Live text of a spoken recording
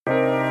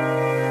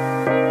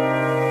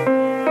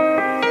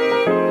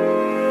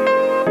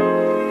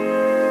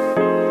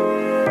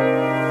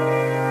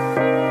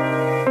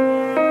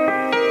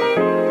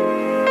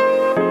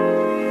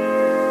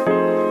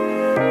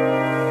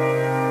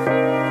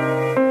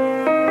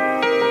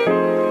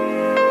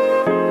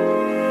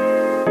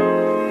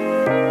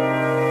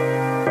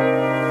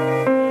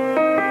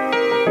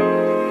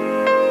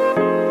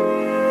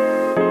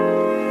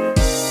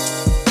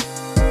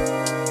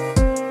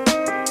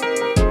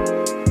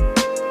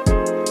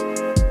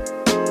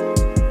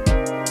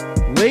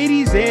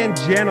Ladies and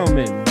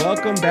gentlemen,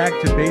 welcome back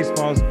to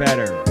Baseball's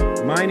Better.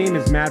 My name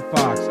is Matt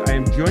Fox. I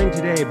am joined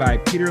today by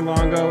Peter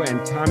Longo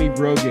and Tommy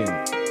Brogan.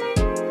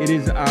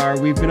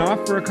 We've been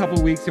off for a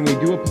couple weeks and we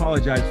do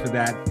apologize for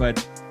that,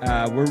 but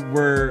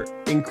we're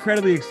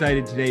incredibly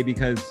excited today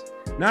because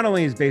not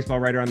only is Baseball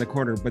right around the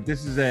corner, but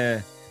this is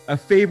a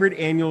favorite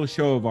annual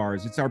show of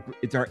ours.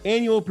 It's our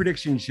annual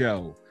prediction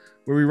show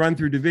where we run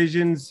through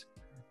divisions,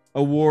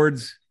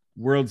 awards,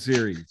 World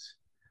Series.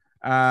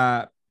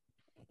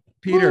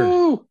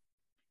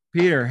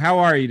 Peter, how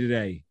are you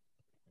today?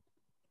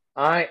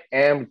 I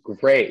am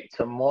great.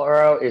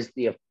 Tomorrow is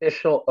the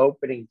official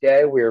opening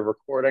day. We are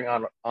recording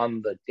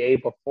on the day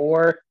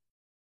before,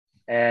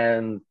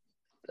 and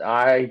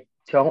I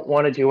don't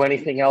want to do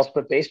anything else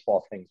but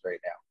baseball things right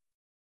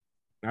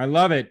now. I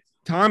love it.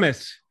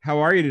 Thomas,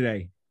 how are you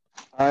today?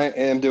 I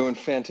am doing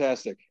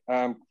fantastic.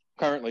 I'm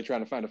currently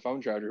trying to find a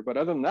phone charger, but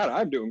other than that,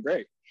 I'm doing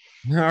great.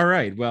 All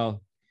right.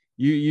 Well,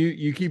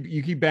 you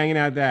keep banging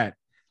out that.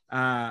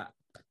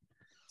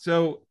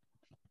 So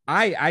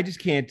I just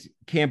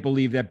can't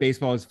believe that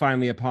baseball is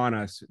finally upon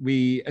us.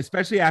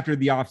 Especially after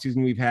the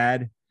offseason we've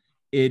had,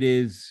 it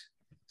is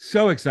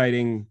so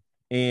exciting,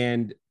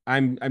 and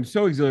I'm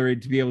so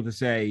exhilarated to be able to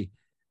say,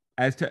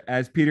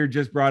 as Peter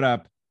just brought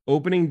up,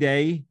 opening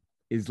day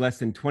is less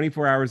than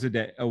 24 hours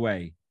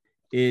away.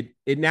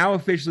 It now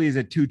officially is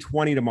at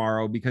 2:20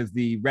 tomorrow because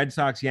the Red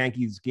Sox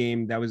Yankees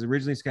game that was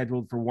originally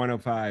scheduled for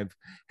 1:05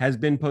 has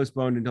been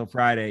postponed until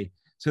Friday.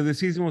 So the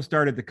season will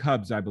start at the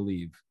Cubs, I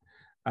believe.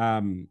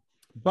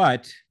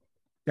 But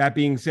that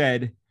being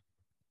said,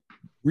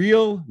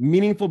 real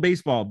meaningful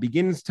baseball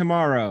begins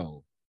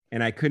tomorrow,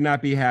 and I could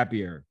not be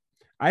happier.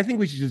 I think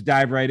we should just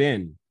dive right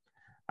in.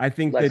 Let's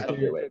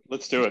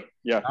do it.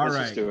 Yeah, All let's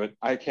right. just do it.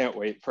 I can't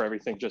wait for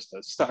everything just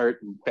to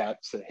start and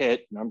bats to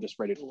hit, and I'm just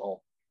ready to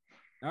roll.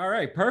 All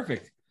right,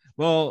 perfect.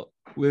 Well,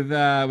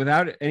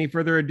 without any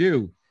further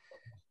ado,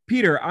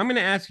 Peter, I'm going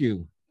to ask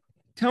you,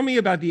 tell me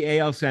about the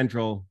AL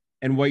Central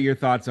and what your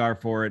thoughts are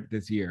for it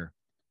this year.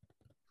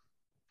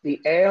 The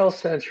AL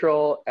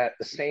Central at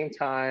the same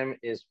time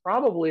is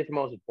probably the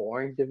most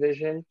boring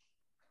division,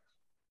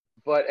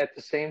 but at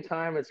the same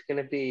time, it's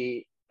going to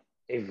be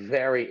a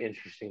very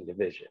interesting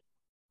division.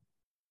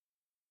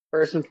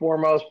 First and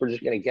foremost, we're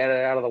just going to get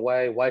it out of the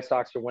way. White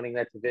Sox are winning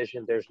that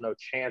division. There's no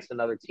chance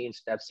another team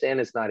steps in.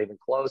 It's not even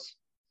close.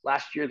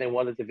 Last year, they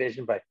won the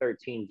division by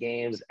 13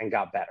 games and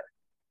got better.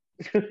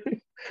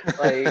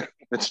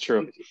 That's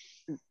true.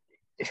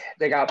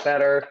 They got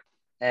better,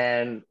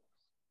 and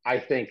I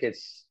think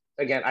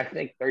I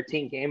think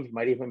 13 games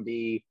might even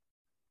be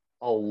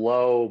a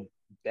low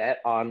bet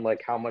on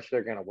how much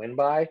they're going to win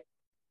by.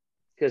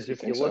 Because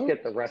if you look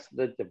at the rest of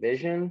the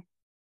division,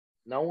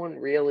 no one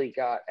really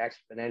got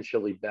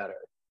exponentially better.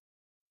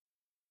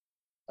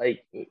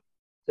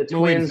 The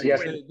Twins,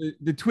 yes.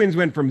 The Twins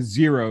went from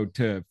 0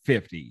 to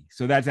 50,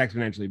 so that's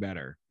exponentially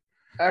better.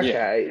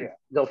 Okay, yeah.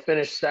 They'll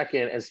finish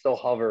second and still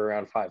hover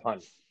around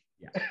 500.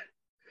 Yeah.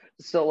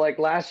 So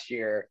last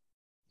year,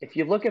 if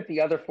you look at the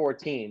other four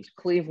teams,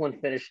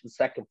 Cleveland finished in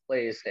second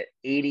place at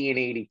 80 and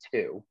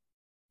 82.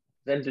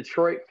 Then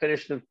Detroit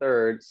finished in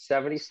third,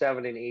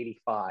 77 and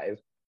 85.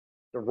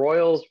 The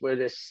Royals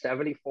were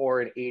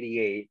 74 and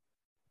 88.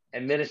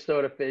 And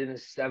Minnesota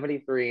finished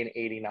 73 and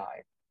 89.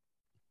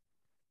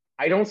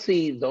 I don't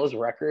see those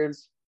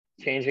records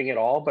changing at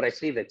all, but I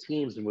see the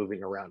teams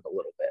moving around a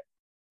little bit.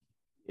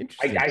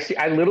 Interesting.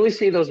 I literally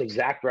see those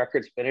exact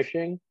records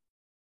finishing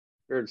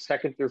for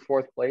second through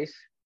fourth place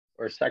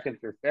or second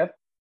through fifth.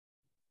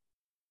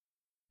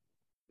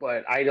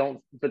 But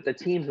the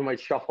teams might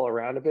shuffle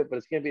around a bit, but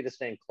it's going to be the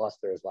same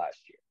cluster as last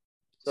year.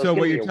 So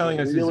what you're telling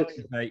us is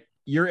that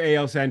your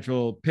AL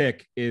Central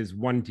pick is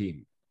one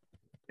team.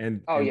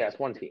 Yes,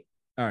 one team.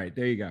 All right,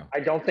 there you go. I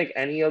don't think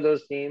any of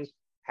those teams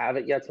have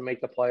it yet to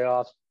make the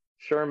playoffs.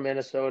 Sure,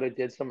 Minnesota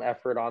did some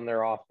effort on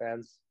their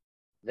offense.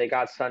 They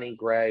got Sonny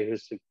Gray,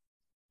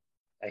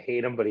 I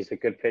hate him, but he's a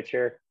good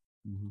pitcher.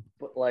 Mm-hmm.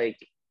 But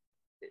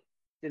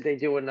did they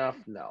do enough?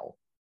 No.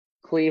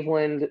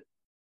 Cleveland,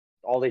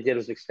 all they did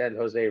was extend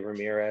Jose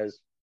Ramirez.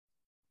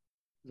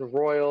 The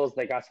Royals,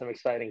 they got some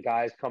exciting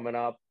guys coming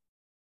up.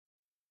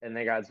 And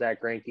they got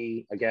Zach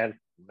Greinke, again,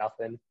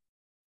 nothing.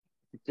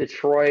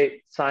 Detroit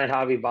signed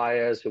Javi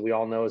Baez, who we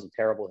all know is a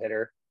terrible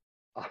hitter.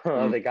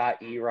 They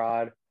got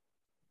Erod.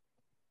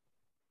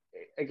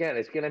 Again,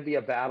 it's going to be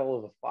a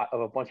battle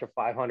of a bunch of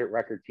 500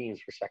 record teams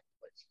for second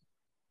place.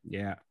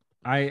 Yeah,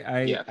 I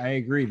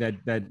agree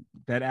that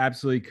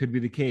absolutely could be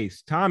the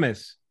case.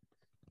 Thomas,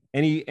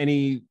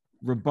 any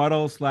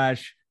rebuttal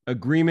 /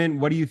 agreement?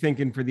 What are you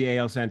thinking for the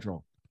AL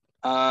Central?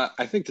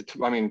 I think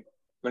when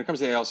it comes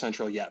to the AL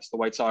Central, yes, the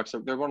White Sox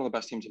they're one of the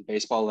best teams in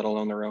baseball, let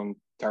alone their own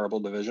terrible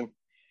division.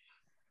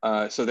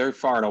 So they're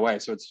far and away.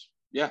 So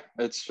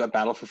it's a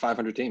battle for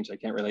 500 teams. I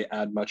can't really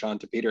add much on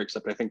to Peter,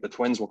 except I think the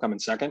Twins will come in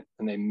second,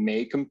 and they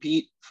may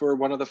compete for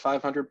one of the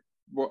 500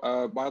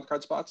 wild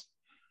card spots.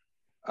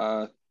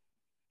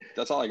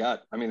 That's all I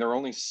got. I mean, there were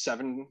only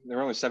 7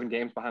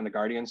 games behind the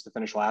Guardians to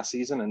finish last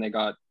season, and they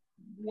got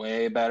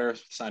way better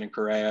signing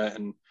Correa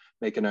and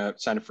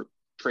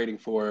trading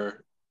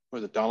for,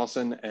 was it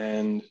Donaldson?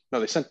 And no,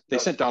 they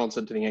sent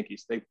Donaldson to the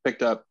Yankees. They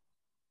picked up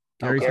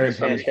Gary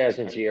Sanchez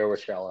and Gio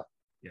Urshela.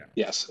 Yeah.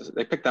 Yes,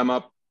 they picked them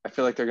up. I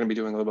feel like they're going to be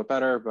doing a little bit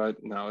better, but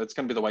no, it's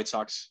going to be the White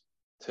Sox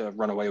to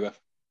run away with.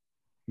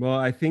 Well,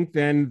 I think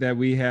then that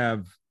we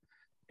have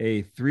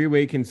a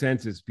three-way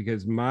consensus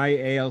because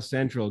my AL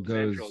Central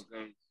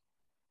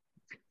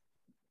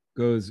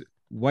goes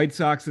White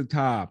Sox at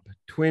top,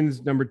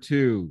 Twins number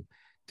 2,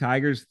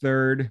 Tigers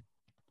third,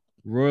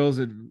 Royals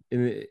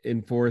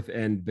in fourth,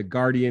 and the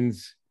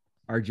Guardians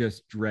are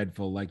just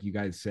dreadful, like you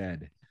guys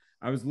said.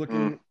 I was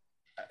looking,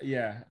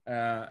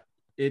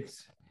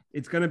 it's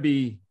gonna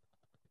be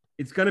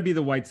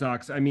the White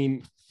Sox. I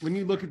mean, when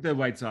you look at the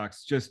White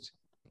Sox, just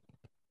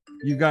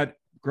you got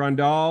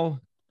Grandal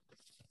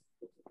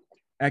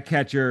at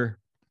catcher,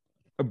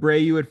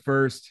 Abreu at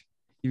first.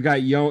 You've got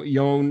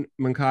Yoan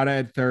Moncada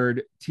at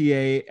third,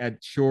 TA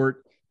at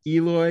short,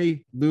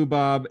 Eloy,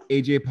 Lubob,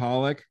 AJ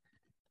Pollock,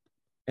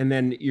 and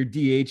then your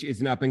DH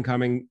is an up and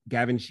coming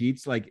Gavin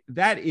Sheets. Like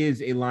that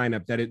is a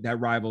lineup that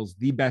rivals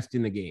the best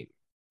in the game,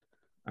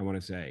 I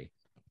want to say.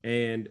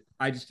 And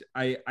I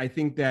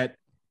think that,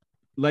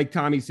 like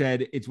Tommy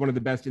said, it's one of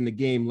the best in the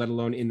game, let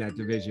alone in that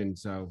division.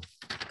 So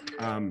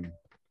I'm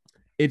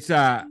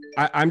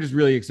just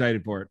really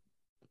excited for it.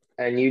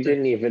 And you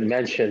didn't even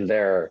mention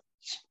their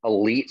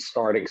elite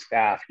starting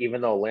staff,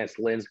 even though Lance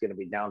Lynn's going to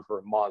be down for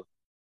a month.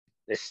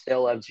 They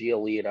still have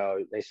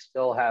Giolito. They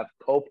still have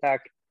Kopech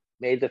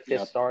made the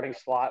fifth starting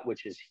slot,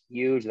 which is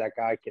huge. That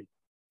guy can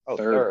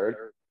third.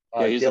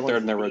 Yeah, he's the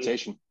third in their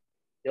rotation.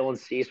 Dylan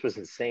Cease was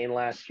insane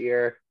last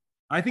year.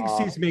 I think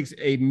Cease makes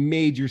a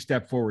major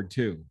step forward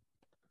too.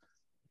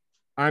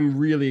 I'm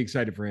really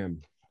excited for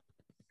him.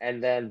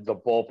 And then the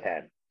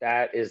bullpen.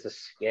 That is a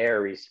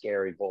scary,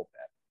 scary bullpen.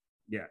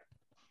 Yeah.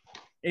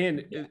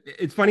 And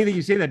it's funny that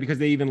you say that because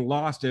they even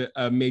lost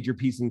a major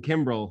piece in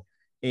Kimbrel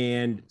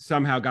and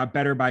somehow got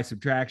better by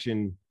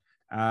subtraction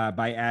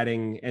by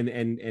adding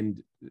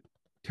and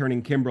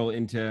turning Kimbrel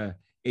into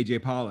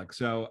AJ Pollock.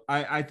 So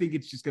I think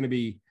it's just going to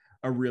be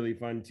a really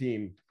fun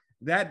team.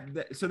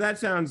 So that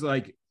sounds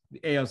like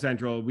the AL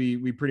Central.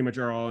 We pretty much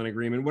are all in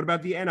agreement. What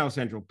about the NL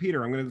Central?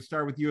 Peter, I'm going to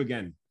start with you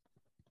again.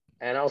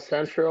 NL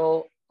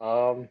Central,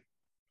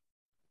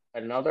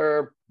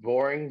 another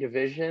boring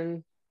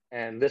division.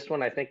 And this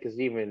one I think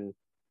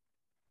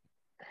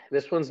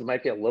this one's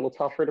might be a little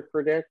tougher to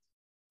predict,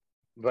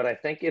 but I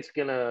think it's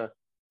going to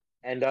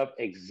end up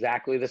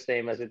exactly the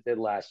same as it did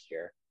last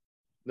year.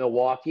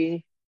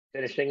 Milwaukee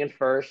finishing in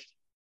first,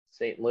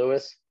 St.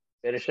 Louis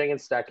finishing in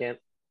second,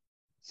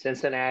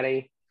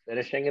 Cincinnati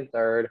finishing in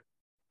third,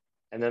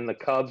 and then the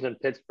Cubs and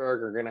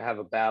Pittsburgh are going to have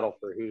a battle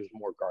for who's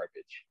more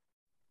garbage.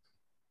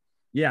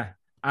 Yeah,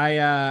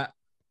 I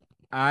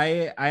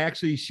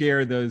actually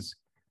share those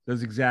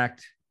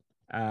exact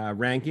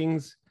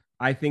rankings.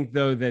 I think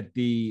though that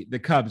the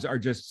Cubs are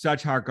just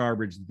such hot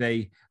garbage.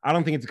 I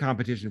don't think it's a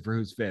competition for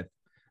who's fifth.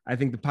 I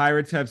think the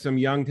Pirates have some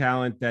young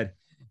talent that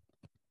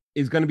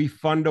is going to be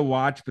fun to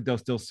watch, but they'll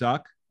still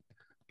suck.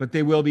 But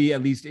they will be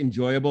at least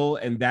enjoyable,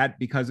 and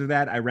because of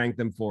that, I rank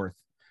them fourth.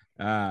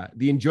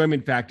 The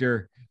enjoyment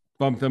factor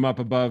bumped them up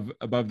above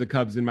the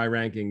Cubs in my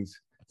rankings.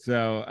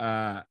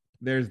 So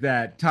there's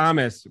that.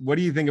 Thomas, what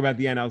do you think about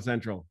the NL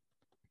Central?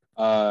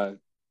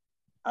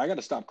 I got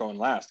to stop going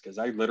last because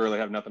I literally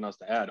have nothing else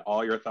to add.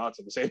 All your thoughts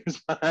are the same as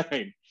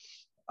mine.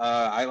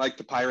 I like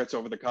the Pirates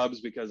over the Cubs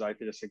because I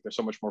just think they're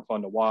so much more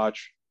fun to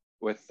watch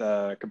with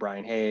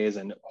Ke'Bryan Hayes,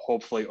 and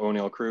hopefully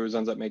O'Neal Cruz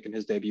ends up making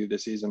his debut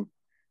this season.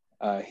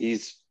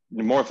 He's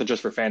more than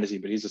just for fantasy,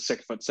 but he's a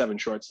 6'7"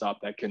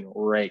 shortstop that can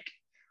rake.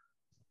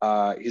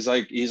 He's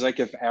like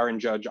if Aaron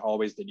Judge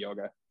always did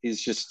yoga.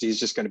 He's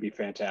just going to be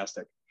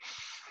fantastic.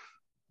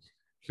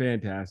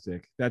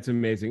 Fantastic. That's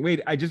amazing.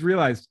 Wait, I just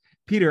realized,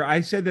 Peter,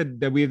 I said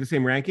that we have the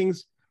same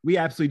rankings. We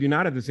absolutely do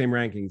not have the same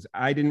rankings.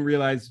 I didn't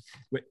realize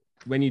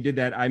when you did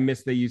that. I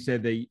missed that you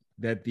said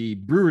that the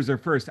Brewers are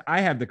first.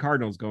 I have the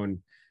Cardinals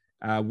going,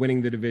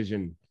 winning the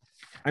division.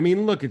 I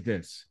mean, look at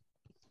this.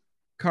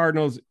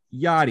 Cardinals,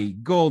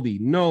 Yachty, Goldie,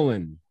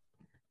 Nolan,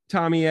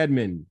 Tommy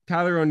Edman,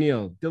 Tyler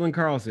O'Neill, Dylan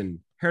Carlson,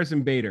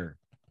 Harrison Bader.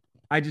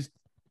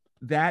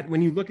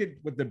 When you look at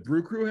what the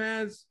Brew Crew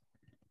has,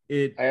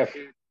 I have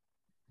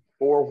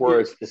 4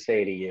 words to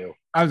say to you.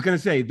 I was going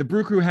to say the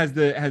Brew Crew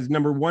has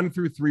number 1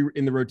 through 3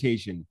 in the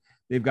rotation.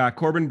 They've got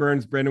Corbin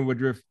Burns, Brandon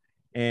Woodruff,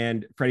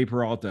 and Freddie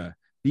Peralta.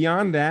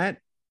 Beyond that,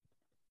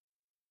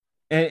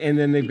 and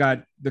then they've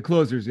got the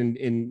closers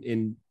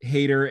in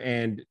Hader,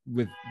 and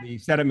with the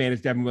setup man is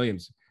Devin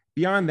Williams.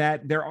 Beyond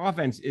that, their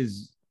offense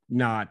is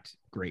not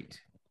great.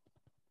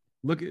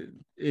 Look,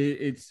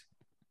 it's.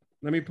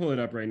 Let me pull it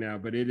up right now,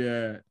 but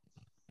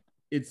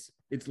it's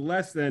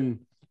less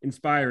than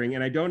inspiring,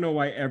 and I don't know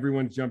why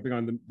everyone's jumping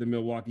on the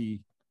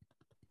Milwaukee.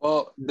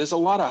 Well, there's a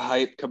lot of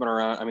hype coming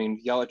around. I mean,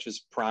 Yelich is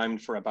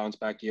primed for a bounce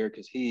back year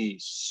because he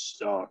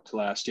sucked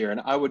last year, and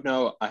I would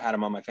know I had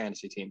him on my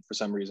fantasy team for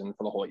some reason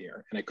for the whole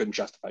year, and I couldn't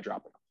justify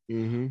dropping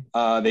him.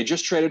 Mm-hmm. They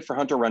just traded for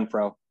Hunter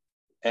Renfroe.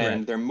 And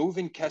Correct. they're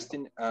moving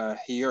Keston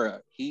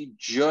Hiura. He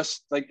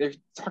just like they're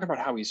talking about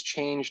how he's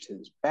changed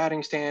his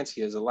batting stance.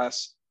 He has a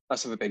less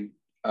of a big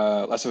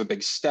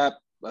step,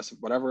 less of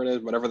whatever it is,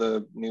 whatever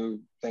the new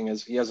thing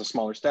is. He has a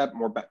smaller step,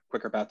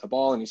 quicker bat to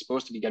ball, and he's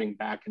supposed to be getting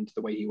back into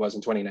the way he was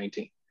in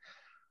 2019.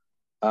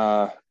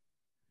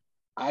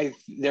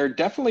 They're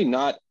definitely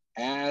not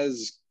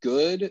as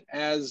good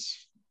as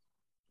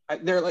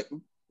they're like.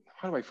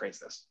 How do I phrase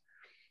this?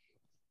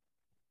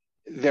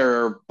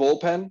 Their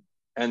bullpen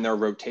and their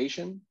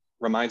rotation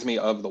reminds me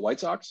of the White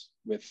Sox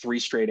with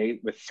three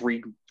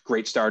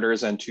great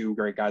starters and two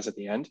great guys at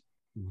the end.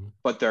 Mm-hmm.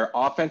 But their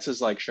offense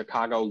is like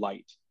Chicago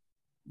light.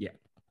 Yeah.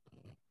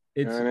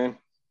 You know what I mean?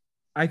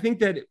 I think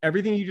that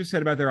everything you just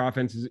said about their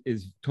offense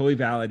is totally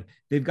valid.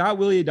 They've got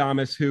Willy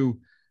Adames, who,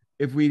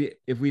 if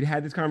we'd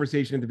had this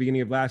conversation at the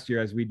beginning of last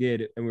year, as we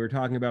did, and we were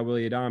talking about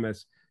Willy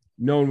Adames,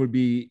 no one would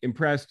be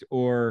impressed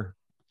or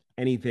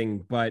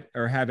anything,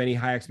 or have any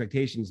high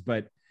expectations.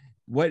 But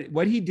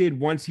what he did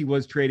once he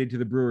was traded to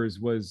the Brewers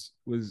was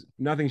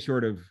nothing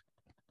short of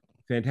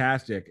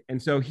fantastic.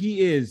 And so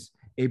he is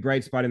a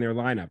bright spot in their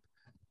lineup.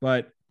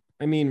 But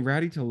I mean,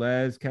 Rowdy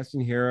Tellez,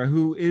 Keston Hiura,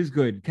 who is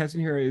good.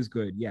 Keston Hiura is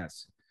good,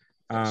 yes.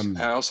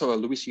 Also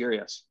Luis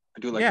Urias.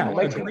 I do like yeah,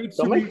 him.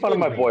 Don't make fun of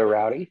my boy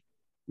Rowdy.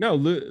 No,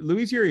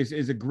 Luis Urias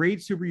is a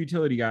great super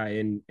utility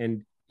guy,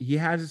 and he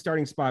has a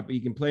starting spot, but he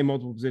can play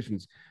multiple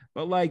positions.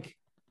 But like,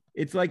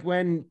 it's like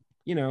when,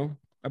 you know,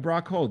 a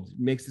Brock Holt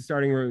makes the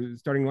starting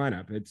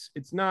lineup.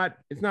 It's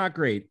not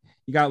great.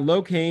 You got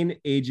Locane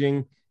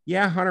aging.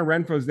 Yeah, Hunter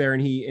Renfroe's there,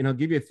 and he'll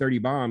give you 30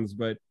 bombs,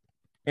 but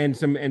and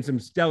some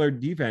stellar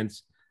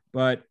defense.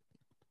 But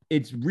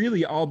it's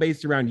really all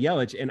based around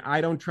Yelich, and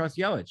I don't trust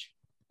Yelich.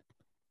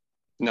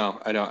 No,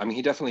 I don't. I mean,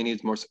 he definitely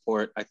needs more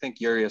support. I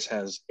think Urias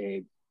has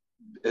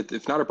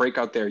if not a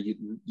breakout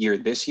year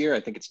this year, I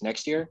think it's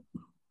next year.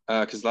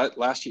 Because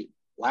last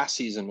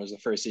season was the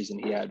first season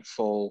he had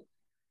full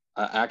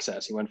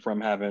access. He went from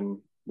having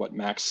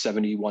max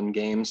 71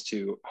 games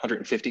to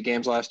 150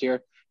 games last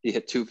year. He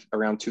hit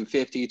around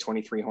 250,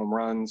 23 home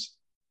runs,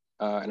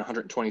 and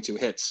 122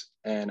 hits.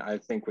 And I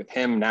think with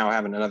him now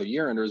having another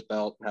year under his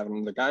belt,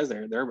 having the guys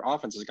there, their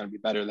offense is going to be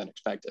better than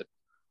expected.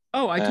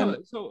 Oh,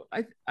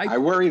 I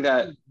worry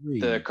that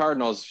the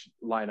Cardinals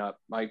lineup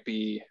might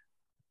be.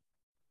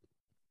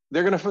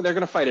 They're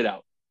gonna fight it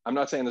out. I'm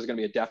not saying there's gonna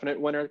be a definite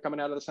winner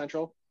coming out of the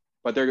Central,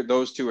 but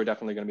those two are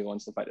definitely gonna be the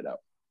ones to fight it out.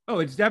 Oh,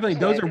 it's definitely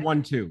those are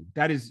 1-2.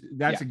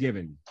 That's a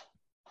given.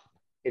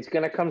 It's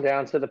gonna come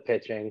down to the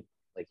pitching,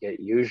 like it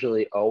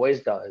usually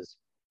always does.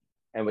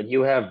 And when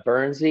you have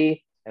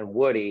Bernsey and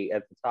Woody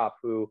at the top,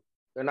 who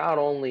they're not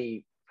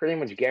only pretty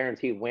much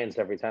guaranteed wins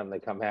every time they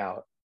come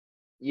out,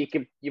 you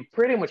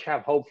pretty much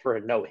have hope for a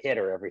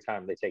no-hitter every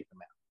time they take them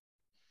out,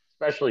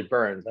 especially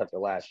Burns after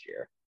last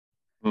year.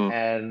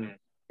 And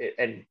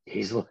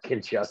he's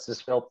looking just as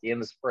filthy in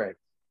the spring.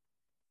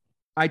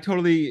 I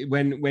totally,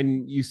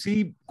 when you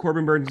see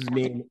Corbin Burns'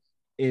 name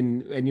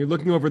and you're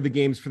looking over the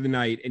games for the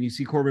night and you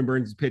see Corbin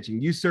Burns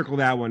pitching, you circle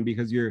that one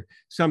because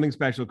something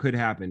special could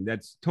happen.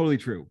 That's totally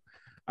true.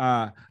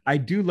 I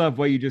do love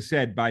what you just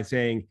said by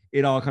saying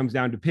it all comes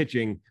down to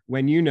pitching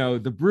when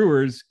the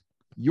Brewers,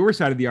 your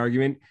side of the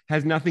argument,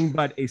 has nothing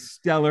but a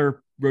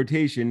stellar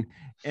rotation,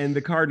 and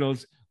the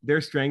Cardinals,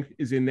 their strength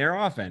is in their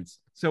offense.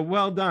 So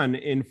well done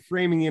in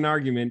framing an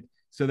argument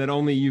so that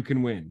only you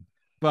can win.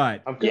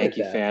 But I'm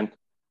Yankee fan.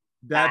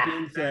 That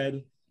being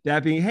said,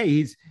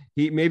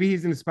 maybe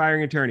he's an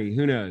aspiring attorney.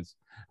 Who knows?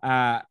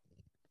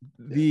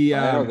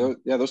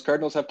 Those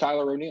Cardinals have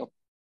Tyler O'Neill.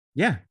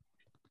 Yeah,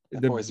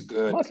 that boy's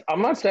good.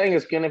 I'm not saying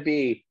it's going to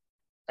be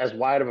as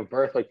wide of a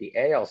berth like the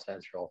AL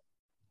Central.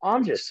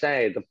 I'm just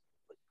saying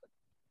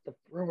the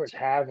Brewers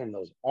have in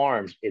those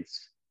arms,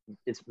 it's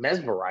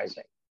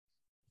mesmerizing.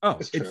 Oh,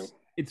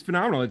 it's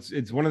phenomenal.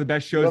 It's one of the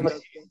best shows in the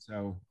game.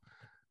 So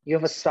you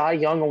have a Cy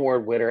Young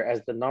Award winner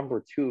as the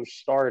number 2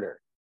 starter.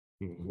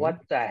 Mm-hmm. What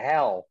the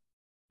hell?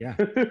 Yeah.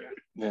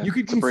 You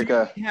could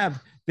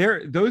have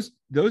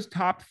those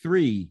top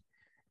 3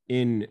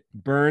 in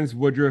Burns,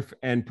 Woodruff,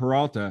 and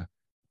Peralta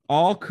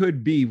all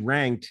could be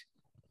ranked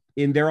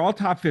they're all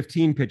top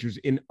 15 pitchers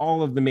in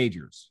all of the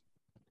majors.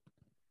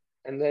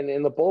 And then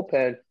in the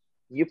bullpen,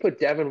 you put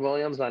Devin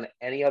Williams on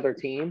any other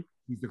team,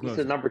 he's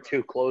the number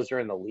 2 closer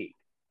in the league.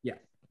 Yeah.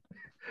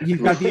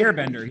 He's got the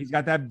airbender. He's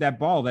got that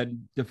ball that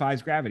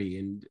defies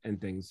gravity and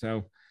things.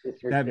 So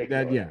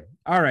yeah.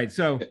 All right.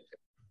 So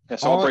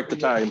I'll break the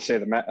tie and say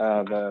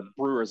the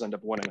Brewers end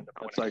up winning.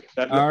 It's like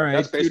that. All right.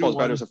 That's baseball's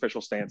better's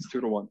official stance.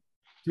 2-1.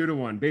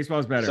 2-1.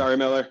 Baseball's better. Sorry,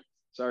 Miller.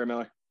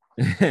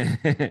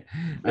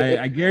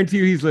 I guarantee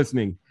you he's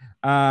listening.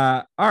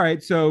 All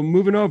right. So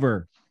moving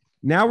over.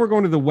 Now we're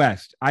going to the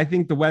West. I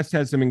think the West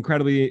has some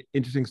incredibly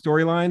interesting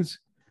storylines.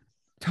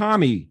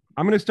 Tommy,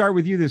 I'm going to start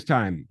with you this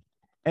time.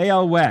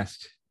 AL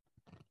West.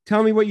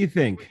 Tell me what you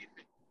think.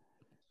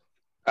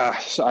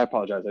 So I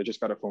apologize. I just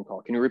got a phone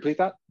call. Can you repeat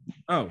that?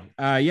 Oh,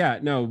 yeah.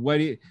 No.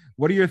 What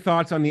are your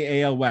thoughts on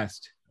the AL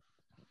West?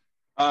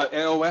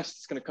 AL West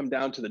is going to come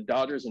down to the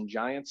Dodgers and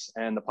Giants,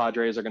 and the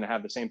Padres are going to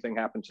have the same thing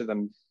happen to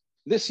them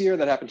this year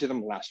that happened to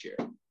them last year.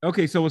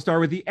 Okay, so we'll start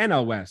with the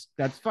NL West.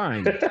 That's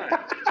fine.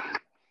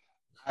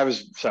 I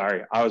was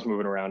sorry. I was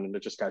moving around and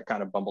it just got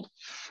kind of bumbled.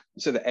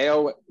 So the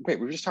AL, wait,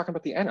 we were just talking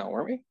about the NL,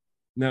 weren't we?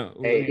 No.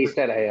 Hey, he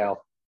said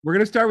AL. We're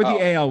going to start with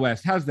the AL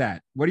West. How's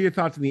that? What are your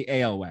thoughts on the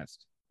AL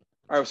West?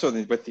 All right, so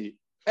with the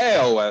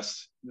AL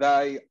West,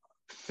 I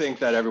think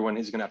that everyone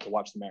is going to have to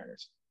watch the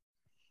Mariners.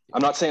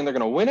 I'm not saying they're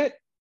going to win it,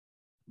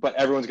 but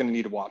everyone's going to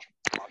need to watch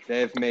them.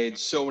 They've made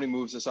so many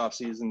moves this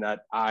offseason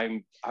that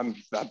I'm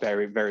a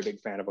very, very big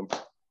fan of them.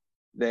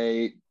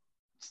 They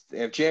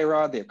have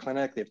J-Rod, they have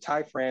Clinic, they have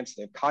Ty France,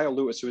 they have Kyle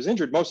Lewis, who was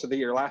injured most of the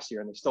year last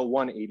year, and they still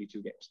won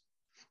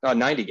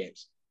 90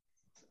 games.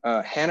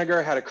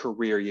 Haniger had a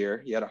career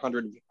year. He had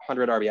 100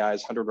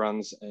 RBIs, 100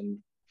 runs, and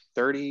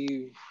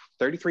 33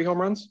 home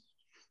runs,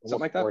 something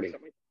like that. 40.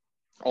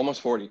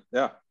 Almost 40,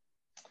 yeah.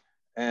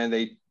 And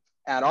they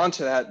add on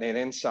to that, they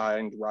then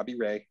signed Robbie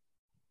Ray,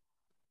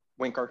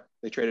 Winker.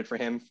 They traded for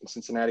him from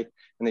Cincinnati,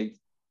 and they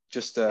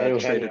just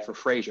traded for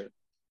Frazier.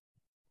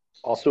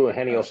 Also,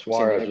 Eugenio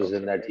Suarez was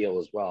in that deal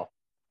as well.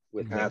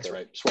 That's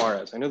right,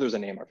 Suarez. I knew there was a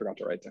name I forgot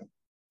to write down.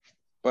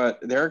 But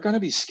they're going to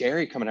be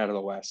scary coming out of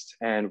the West.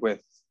 And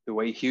with the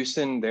way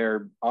Houston,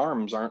 their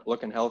arms aren't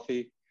looking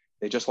healthy.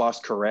 They just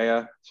lost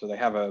Correa, so they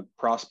have a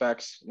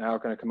prospects now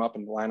going to come up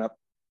in the lineup.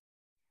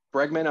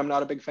 Bregman, I'm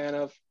not a big fan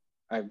of.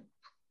 I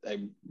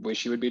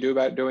wish he would be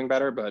doing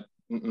better, but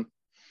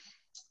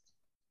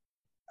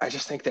I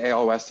just think the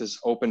AL West is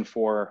open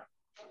for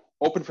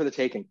the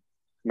taking.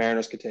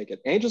 Mariners could take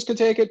it. Angels could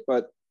take it,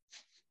 but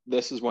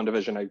this is one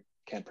division I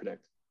can't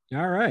predict.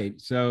 All right.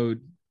 So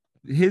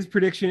his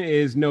prediction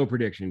is no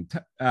prediction.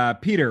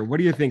 Peter, what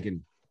are you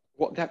thinking?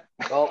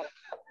 Well,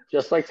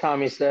 just like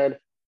Tommy said,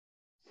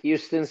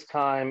 Houston's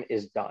time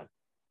is done.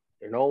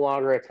 They're no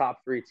longer a top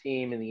 3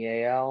 team in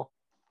the AL.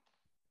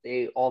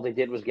 All they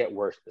did was get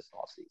worse this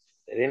offseason.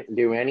 They didn't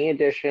do any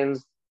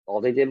additions. All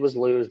they did was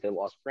lose. They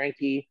lost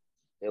Frankie.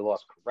 They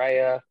lost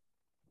Correa.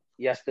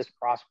 Yes, this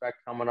prospect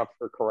coming up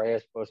for Correa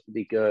is supposed to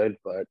be good,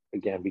 but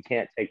again, we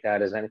can't take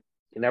that as any.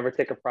 You can never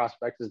take a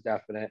prospect as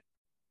definite.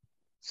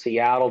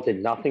 Seattle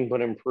did nothing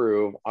but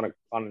improve on a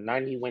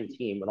 90-win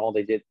team, and all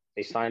they did,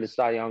 they signed a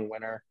Cy Young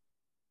winner,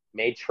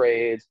 made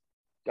trades,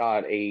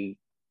 got 2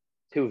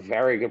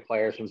 very good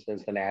players from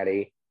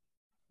Cincinnati.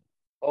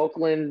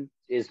 Oakland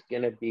is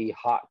going to be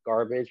hot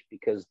garbage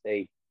because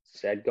they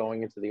said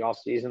going into the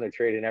offseason they're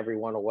trading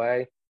everyone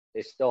away.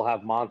 They still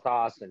have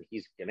Montas, and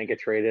he's going to get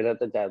traded at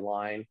the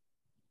deadline.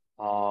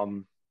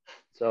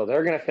 So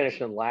they're going to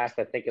finish in last,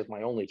 I think, is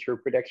my only true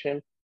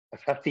prediction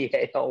about the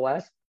AL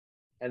West.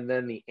 And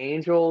then the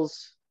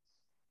Angels,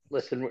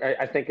 listen,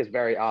 I think it's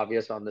very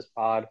obvious on this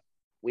pod.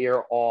 We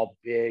are all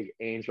big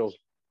Angels.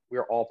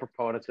 We're all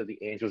proponents of the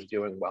Angels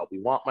doing well. We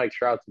want Mike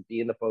Trout to be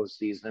in the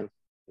postseason.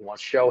 We want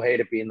Shohei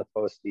to be in the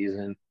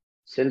postseason.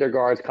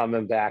 Syndergaard's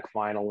coming back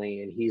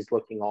finally, and he's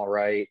looking all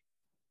right.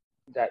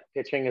 That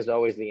pitching is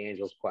always the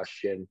Angels'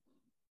 question.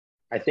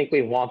 I think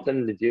we want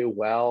them to do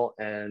well,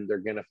 and they're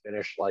going to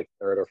finish like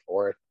 3rd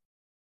or 4th.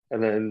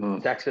 And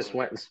then Texas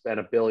went and spent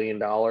 $1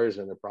 billion,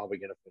 and they're probably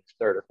going to finish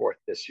 3rd or 4th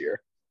this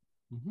year.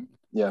 Mm-hmm.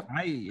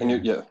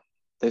 Yeah.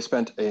 They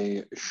spent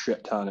a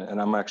shit ton,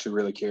 and I'm actually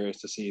really curious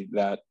to see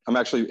that.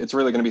 It's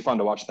really going to be fun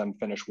to watch them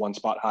finish one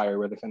spot higher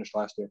where they finished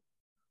last year.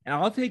 And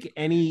I'll take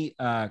any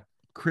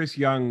Chris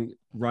Young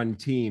run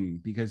team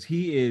because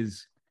he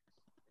is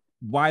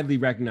widely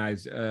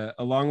recognized,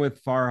 along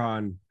with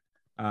Farhan,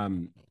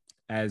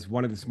 as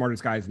one of the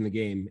smartest guys in the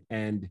game,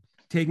 and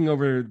taking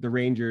over the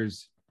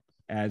Rangers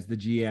as the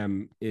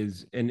GM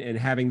is, and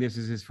having this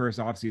as his first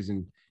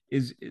offseason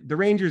is, the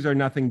Rangers are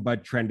nothing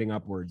but trending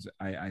upwards,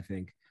 I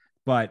think.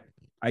 But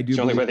I do. It's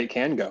the only way they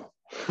can go.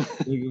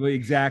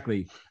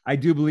 Exactly. I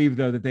do believe,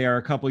 though, that they are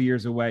a couple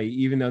years away,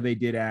 even though they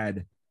did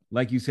add,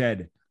 like you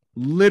said,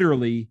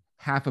 literally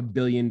 $500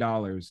 million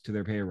to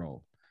their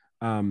payroll.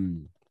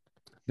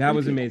 That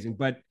was amazing.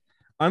 But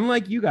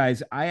unlike you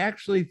guys, I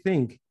actually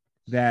think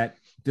that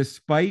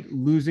despite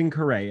losing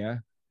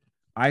Correa,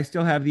 I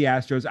still have the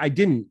Astros. I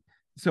didn't.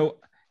 So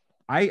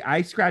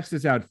I scratched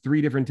this out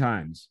 3 different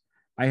times.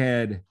 I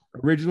had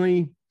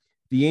originally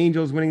the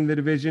Angels winning the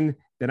division.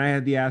 Then I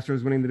had the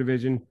Astros winning the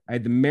division. I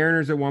had the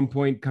Mariners at one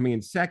point coming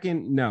in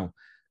second. No,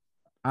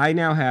 I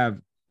now have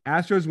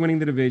Astros winning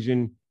the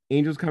division,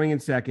 Angels coming in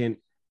second,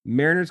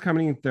 Mariners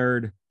coming in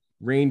third,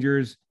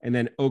 Rangers, and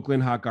then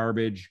Oakland hot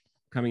garbage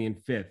coming in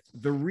 5th.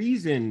 The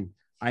reason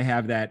I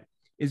have that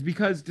is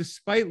because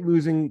despite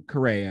losing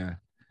Correa,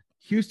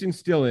 Houston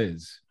still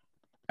is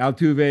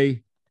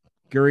Altuve,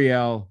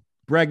 Gurriel,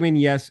 Bregman.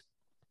 Yes,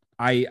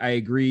 I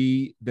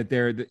agree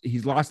that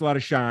he's lost a lot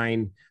of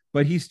shine,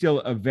 but he's still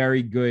a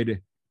very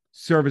good,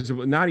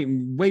 serviceable, not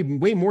even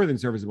way more than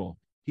serviceable.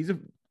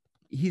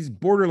 He's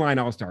borderline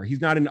all-star.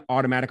 He's not an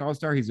automatic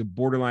all-star. He's a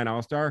borderline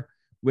all-star,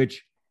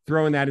 which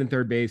throwing that in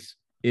third base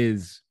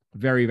is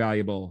very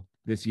valuable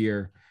this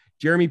year.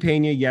 Jeremy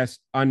Pena, yes,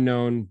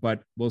 unknown,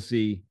 but we'll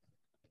see.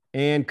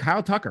 And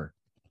Kyle Tucker.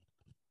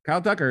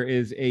 Kyle Tucker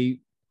is a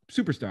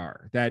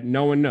superstar that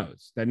no one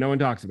knows, that no one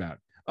talks about.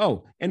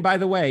 Oh, and by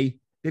the way,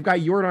 they've got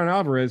Yordan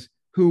Alvarez,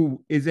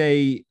 who is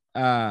a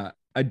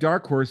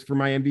dark horse for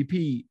my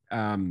MVP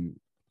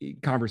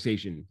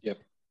conversation. Yep.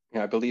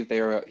 Yeah, I believe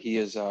he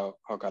is oh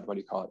God, what do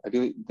you call it? I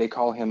believe they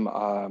call him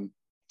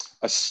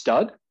a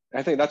stud.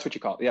 I think that's what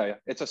you call it. Yeah.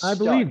 It's a stud. I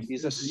believe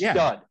He's a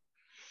stud.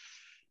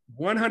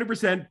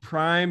 100%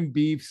 prime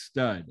beef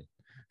stud.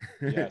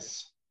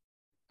 Yes.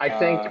 I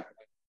think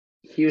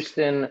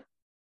Houston,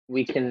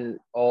 we can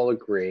all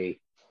agree,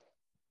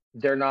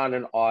 they're not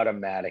an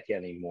automatic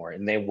anymore,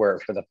 and they were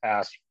for the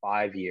past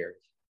 5 years.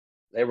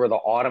 They were the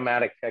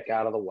automatic pick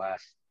out of the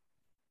West,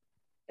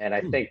 and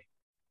I think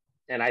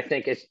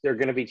they're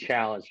going to be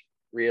challenged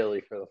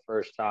really for the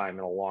first time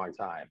in a long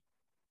time.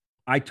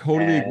 I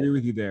totally agree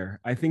with you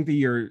there. I think that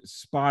you're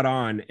spot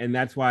on, and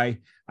that's why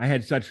I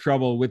had such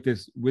trouble with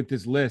this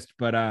list.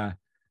 But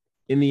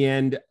in the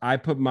end, I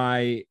put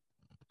my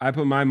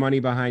money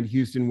behind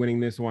Houston winning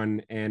this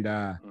one, and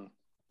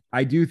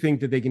I do think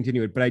that they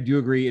continue it. But I do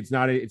agree it's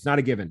not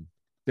a given.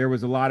 There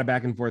was a lot of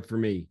back and forth for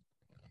me.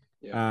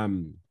 Yeah.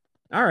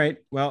 All right.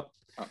 Well,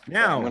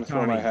 now I'm going to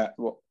throw my hat.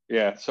 Well,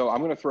 yeah. So I'm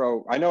going to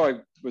throw. I know I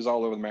was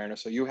all over the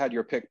Mariners. So you had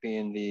your pick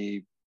being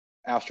the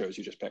Astros.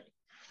 You just picked.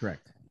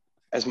 Correct.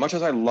 As much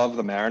as I love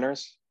the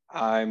Mariners,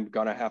 I'm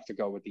going to have to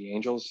go with the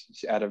Angels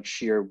out of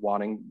sheer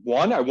wanting.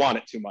 One, I want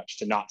it too much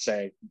to not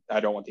say I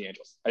don't want the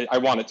Angels. I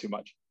want it too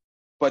much.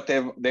 But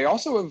they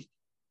also have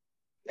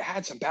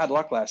had some bad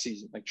luck last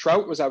season. Like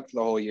Trout was out for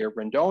the whole year.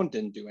 Rendon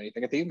didn't do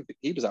anything. I think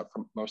he was out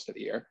for most of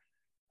the year.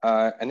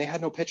 And they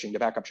had no pitching to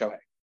back up Shohei.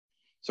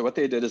 So what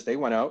they did is they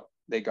went out.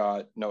 They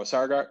got Noah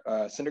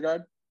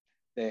Syndergaard.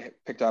 They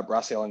picked up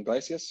Rafael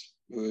Iglesias,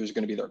 who's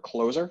going to be their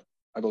closer,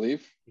 I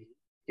believe.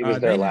 He was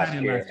there last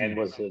year and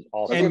was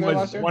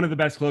also one of the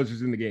best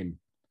closers in the game.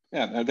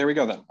 Yeah, there we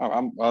go then.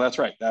 Well, that's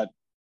right. That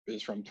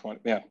is from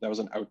 20. Yeah, that was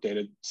an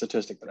outdated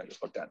statistic that I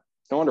just looked at.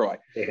 No wonder why.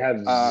 They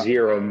had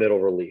zero middle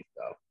relief,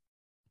 though.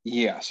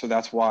 Yeah, so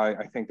that's why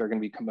I think they're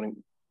going to be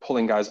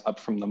pulling guys up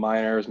from the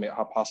minors,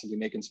 possibly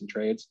making some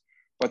trades.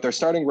 But their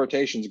starting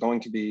rotation is going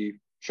to be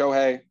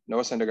Shohei,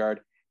 Noah Syndergaard.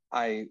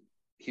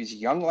 He's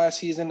young last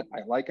season. I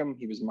like him.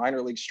 He was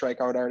minor league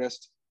strikeout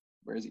artist.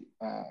 Where is he?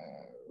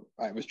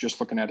 I was just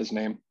looking at his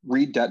name.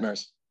 Reed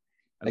Detmers.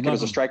 He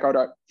was a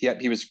strikeout.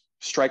 He was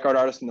strikeout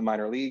artist in the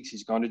minor leagues.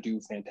 He's going to do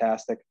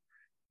fantastic.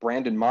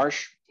 Brandon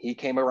Marsh. He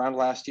came around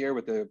last year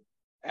with the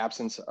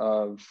absence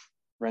of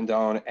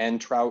Rendon and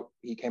Trout.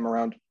 He came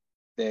around.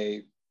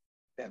 They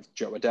have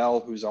Joe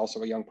Adell, who's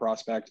also a young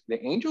prospect.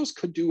 The Angels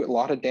could do a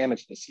lot of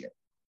damage this year.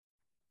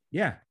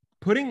 Yeah,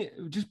 putting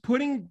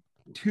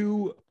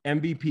two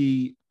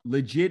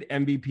legit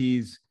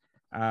MVPs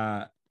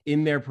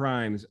in their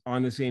primes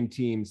on the same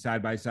team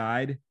side by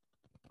side,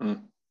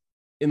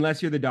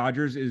 unless you're the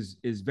Dodgers,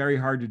 is very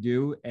hard to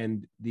do,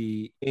 and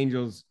the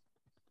Angels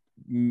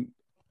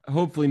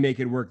hopefully make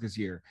it work this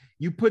year.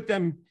 You put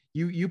them,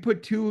 you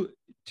put two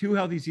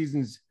healthy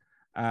seasons,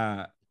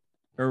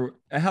 or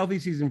a healthy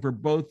season for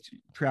both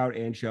Trout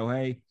and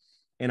Shohei,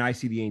 and I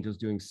see the Angels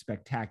doing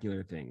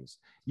spectacular things.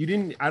 You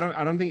didn't. I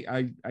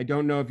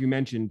don't know if you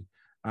mentioned.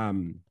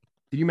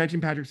 Did you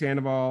mention Patrick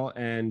Sandoval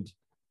and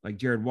like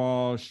Jared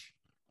Walsh?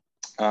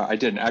 I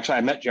didn't actually.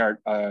 I met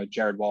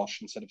Jared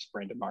Walsh instead of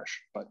Brandon Marsh,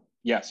 but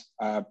yes,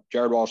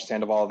 Jared Walsh,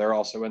 Sandoval, they're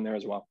also in there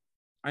as well.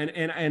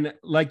 And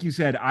like you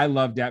said, I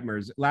love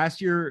Detmers.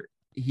 Last year,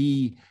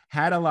 he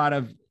had a lot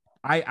of.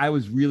 I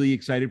was really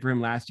excited for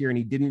him last year, and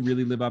he didn't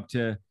really live up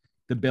to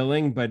the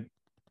billing. But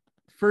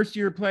first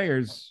year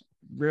players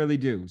rarely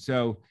do.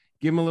 So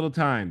give him a little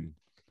time,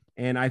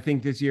 and I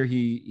think this year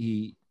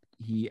he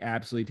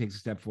absolutely takes a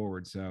step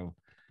forward. So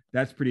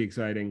that's pretty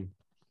exciting.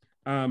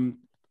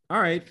 All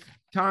right,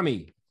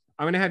 Tommy,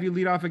 I'm going to have you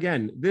lead off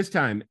again. This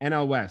time,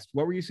 NL West.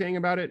 What were you saying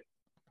about it?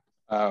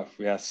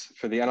 Yes,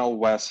 for the NL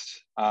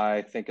West,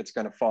 I think it's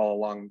going to fall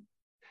along.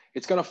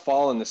 It's going to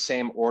fall in the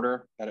same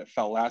order that it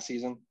fell last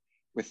season,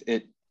 with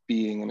it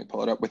being. Let me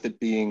pull it up. With it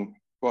being.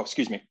 Well,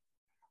 excuse me.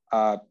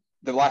 The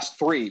last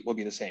three will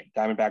be the same: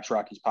 Diamondbacks,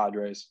 Rockies,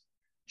 Padres.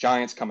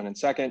 Giants coming in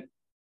second.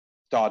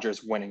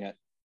 Dodgers winning it.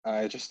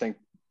 I just think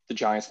the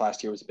Giants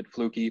last year was a bit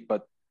fluky,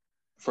 but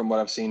from what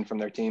I've seen from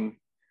their team,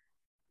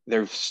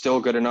 they're still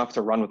good enough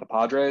to run with the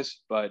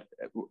Padres, but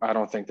I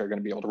don't think they're going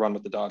to be able to run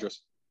with the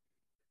Dodgers.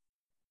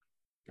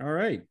 All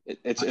right.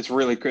 It's a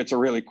really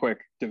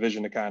quick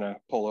division to kind of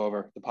pull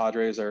over. The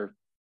Padres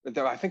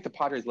I think the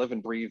Padres live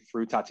and breathe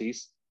through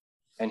Tatis,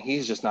 and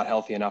he's just not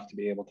healthy enough to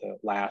be able to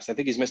last. I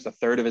think he's missed a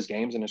third of his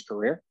games in his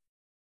career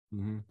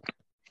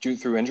due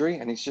through injury.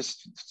 And it's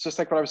just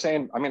like what I was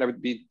saying. I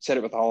mean, said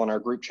it with all in our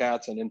group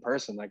chats and in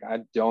person. Like I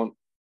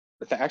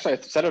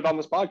said it on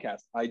this podcast.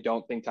 I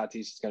don't think Tatis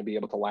is going to be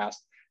able to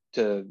last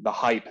to the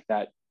hype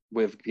that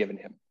we've given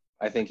him.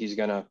 I think he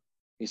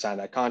signed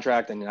that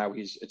contract, and now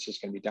it's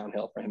just going to be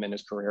downhill for him in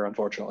his career,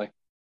 unfortunately.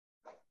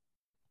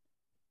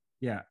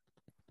 Yeah.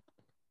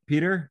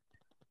 Peter,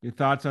 your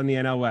thoughts on the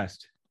NL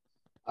West?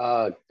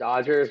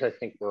 Dodgers, I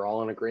think we're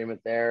all in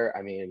agreement there.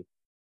 I mean,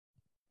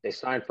 they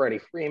signed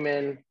Freddie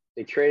Freeman.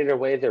 They traded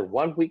away their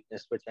one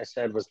weakness, which I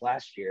said was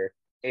last year.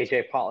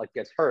 AJ Pollock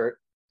gets hurt.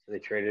 So they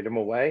traded him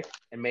away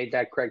and made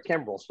that Craig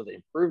Kimbrell. So they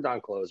improved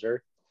on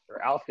closer.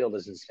 Their outfield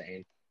is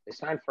insane. They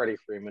signed Freddie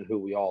Freeman, who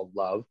we all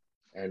love,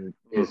 and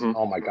is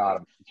oh my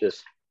god,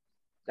 just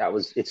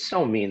it's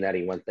so mean that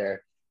he went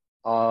there.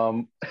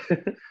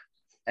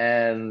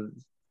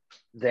 And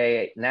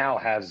they now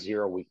have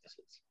zero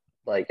weaknesses.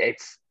 Like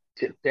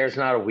there's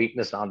not a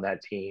weakness on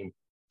that team.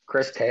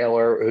 Chris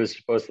Taylor, who's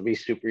supposed to be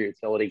super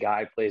utility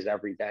guy, plays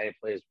every day,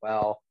 plays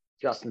well.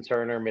 Justin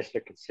Turner,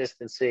 Mr.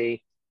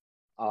 Consistency.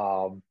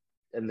 And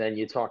then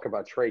you talk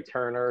about Trey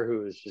Turner,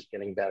 who is just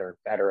getting better and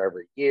better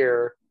every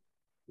year.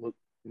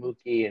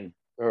 Mookie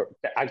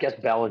I guess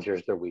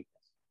Bellinger's their weakness.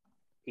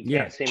 He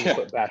can't seem to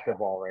put back the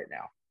ball right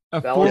now.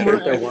 A former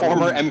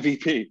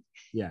MVP.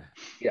 Yeah.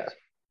 Yes.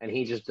 And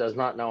he just does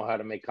not know how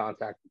to make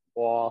contact with the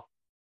ball.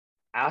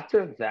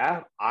 After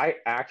that, I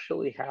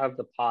actually have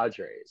the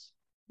Padres.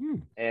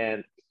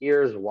 And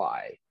here's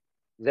why.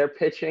 Their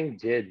pitching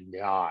did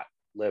not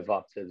live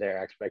up to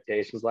their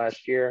expectations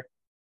last year.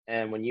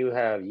 And when you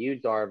have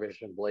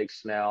Darvish and Blake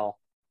Snell,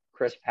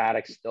 Chris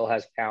Paddock still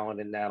has talent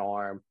in that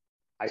arm.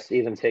 I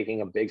see them taking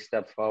a big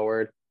step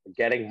forward.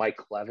 Getting Mike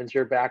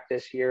Clevenger back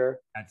this year.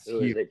 That's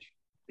huge. A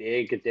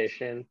big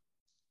addition.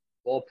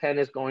 Bullpen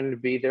is going to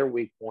be their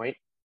weak point.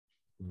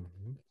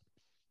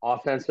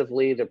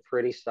 Offensively, they're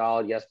pretty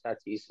solid. Yes,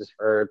 Tatis is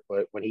hurt,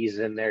 but when he's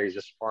in there, he's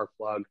a spark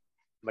plug.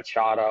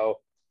 Machado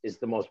is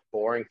the most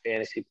boring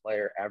fantasy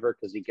player ever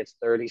because he gets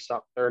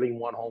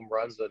 31 home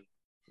runs and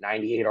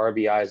 98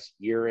 RBIs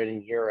year in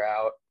and year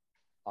out.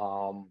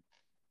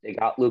 They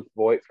got Luke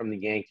Voit from the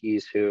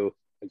Yankees, who,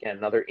 again,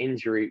 another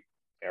injury,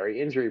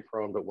 very injury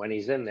prone, but when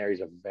he's in there,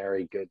 he's a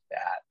very good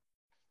bat.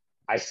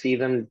 I see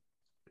them,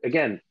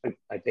 again,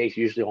 I base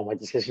usually all my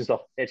decisions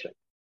off pitching.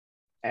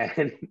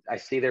 And I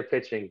see their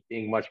pitching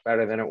being much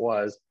better than it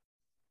was.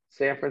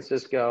 San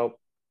Francisco,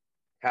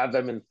 have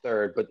them in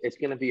third, but it's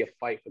going to be a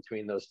fight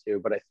between those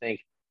two. But I think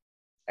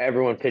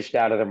everyone pitched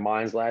out of their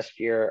minds last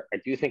year. I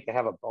do think they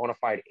have a bona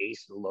fide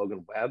ace in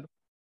Logan Webb.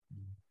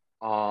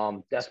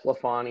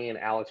 Desclafani and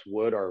Alex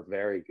Wood are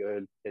very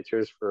good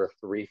pitchers for a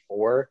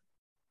 3-4.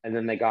 And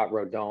then they got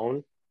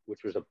Rodon,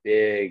 which was a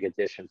big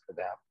addition for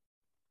them.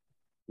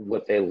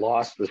 What they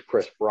lost was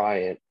Chris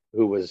Bryant,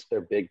 who was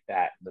their big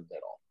bat in the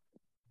middle.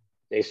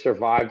 They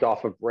survived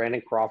off of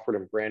Brandon Crawford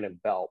and Brandon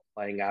Belt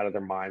playing out of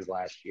their minds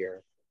last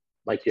year.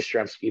 Mike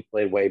Yastrzemski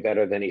played way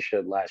better than he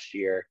should last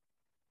year.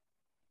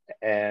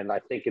 And I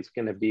think it's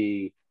going to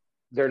be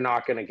 – they're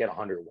not going to get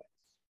 100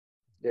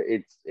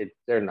 wins.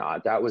 They're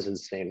not. That was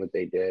insane what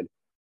they did.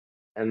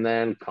 And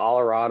then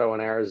Colorado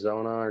and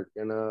Arizona are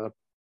going to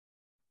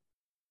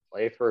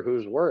play for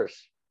who's worse.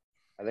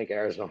 I think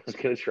Arizona's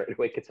going to trade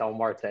away Ketel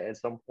Marte at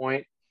some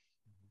point.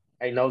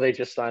 I know they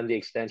just signed the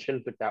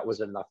extension, but that was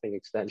a nothing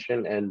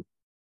extension. And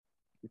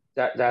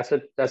that's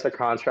a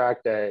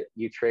contract that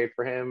you trade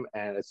for him,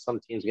 and it's some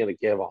team's going to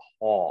give a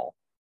haul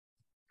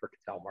for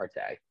Ketel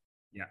Marte.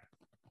 Yeah.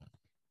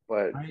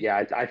 But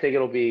I think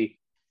it'll be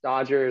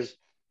Dodgers,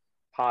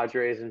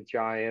 Padres, and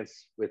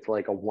Giants with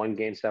like a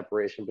 1-game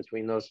separation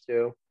between those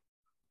two.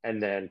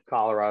 And then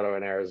Colorado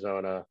and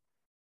Arizona,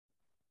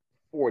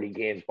 40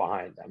 games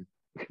behind them.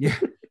 Yeah,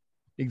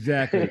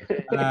 exactly.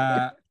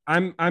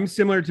 I'm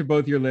similar to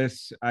both your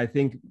lists. I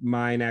think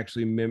mine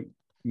actually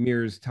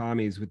mirrors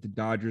Tommy's, with the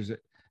Dodgers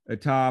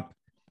atop,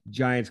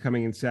 Giants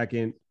coming in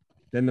second,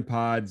 then the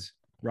Pods,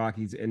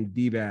 Rockies, and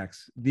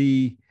D-backs.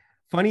 The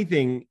funny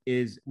thing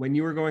is, when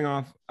you were going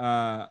off,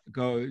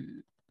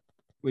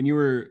 when you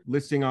were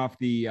listing off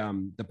the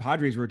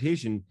Padres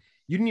rotation,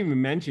 you didn't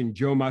even mention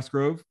Joe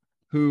Musgrove,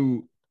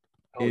 who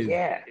is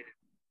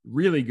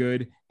really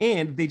good,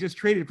 and they just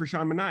traded for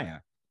Sean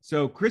Manaea.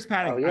 So Chris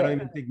Paddock, I don't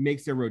even think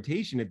makes their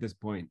rotation at this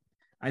point.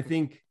 I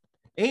think,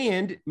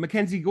 and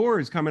Mackenzie Gore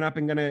is coming up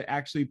and going to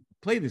actually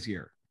play this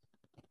year.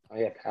 Oh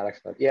yeah,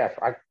 Paddock's not. Yeah,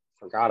 I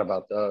forgot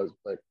about those,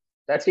 but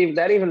that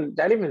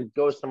even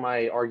goes to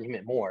my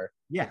argument more.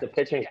 Yeah, the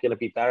pitching is going to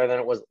be better than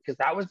it was, because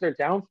that was their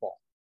downfall.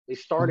 They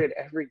started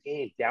every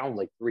game down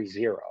like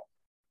 3-0.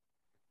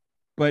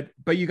 But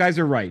you guys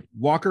are right.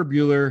 Walker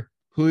Buehler,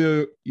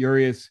 Julio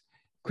Urias,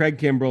 Craig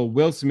Kimbrell,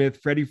 Will Smith,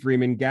 Freddie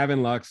Freeman,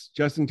 Gavin Lux,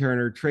 Justin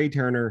Turner, Trey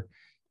Turner,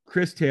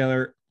 Chris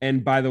Taylor,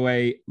 and by the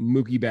way,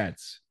 Mookie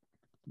Betts.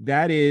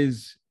 That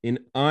is an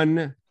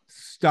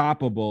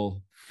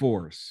unstoppable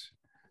force.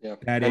 Yeah,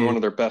 and one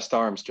of their best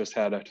arms just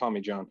had a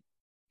Tommy John.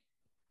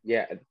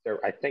 Yeah,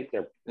 I think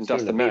they're and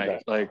Dustin May,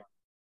 like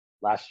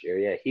last year.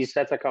 Yeah, he's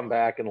set to come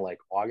back in like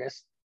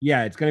August.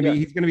 Yeah, it's gonna be.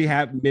 He's gonna be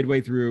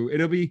midway through.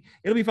 It'll be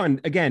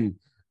fun. Again,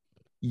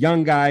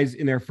 young guys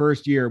in their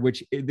first year,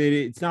 which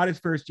it's not his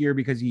first year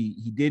because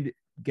he did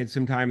get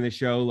some time in the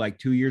show like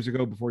 2 years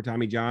ago before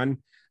Tommy John,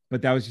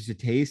 but that was just a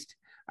taste.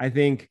 I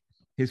think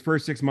his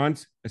first 6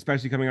 months,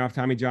 especially coming off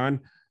Tommy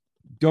John,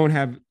 don't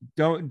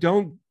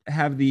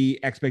have the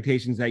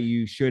expectations that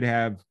you should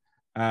have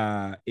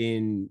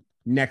in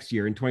next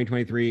year, in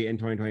 2023 and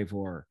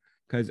 2024.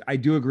 Because I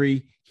do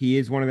agree he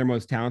is one of their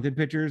most talented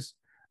pitchers.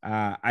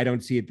 I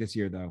don't see it this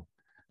year though.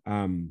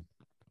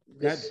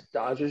 This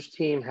Dodgers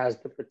team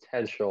has the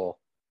potential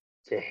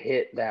to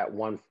hit that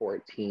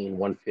 114,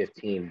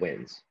 115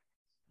 wins.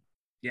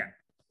 Yeah.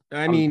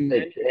 I mean,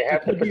 they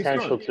have the could be a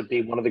potential story. to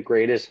be one of the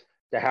greatest,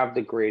 to have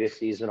the greatest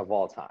season of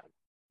all time.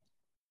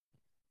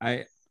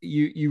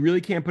 You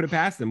really can't put it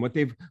past them.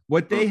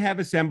 What they have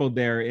assembled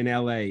there in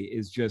LA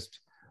is just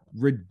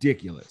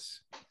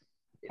ridiculous.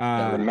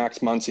 When Max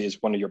Muncy is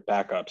one of your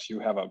backups, you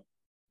have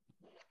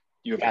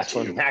Yes,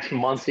 when Max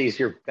Muncy's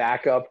your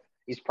backup,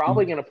 he's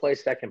probably going to play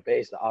second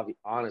base.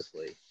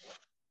 Honestly,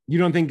 you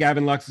don't think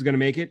Gavin Lux is going to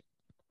make it?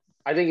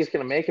 I think he's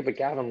going to make it, but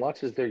Gavin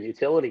Lux is their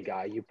utility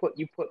guy. You put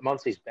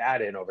Muncy's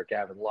bat in over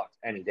Gavin Lux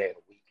any day of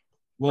the week.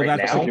 Well,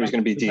 that's now, he was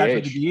going to be DH. That's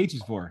what the DH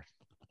is for.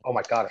 Oh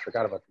my God, I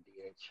forgot about the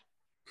DH.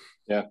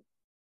 Yeah,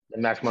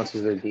 and Max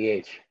Muncy's their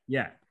DH.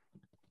 Yeah.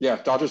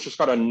 Dodgers just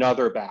got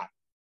another bat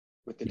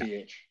with the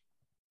DH.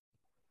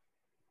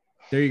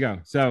 There you go.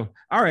 So,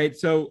 all right.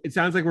 So it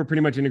sounds like we're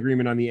pretty much in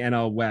agreement on the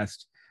NL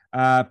West.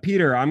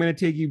 Peter, I'm going to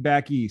take you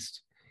back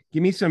east.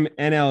 Give me some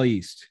NL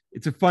East.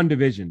 It's a fun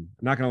division.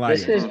 I'm not going to lie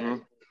to you. This is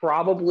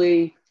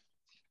probably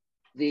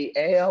the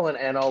AL and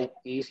NL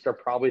East are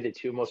probably the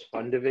two most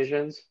fun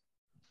divisions.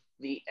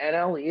 The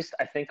NL East,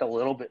 I think, a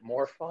little bit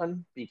more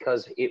fun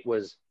because it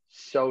was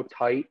so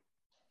tight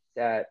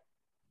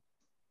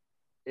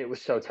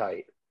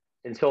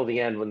until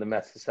the end when the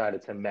Mets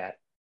decided to Met.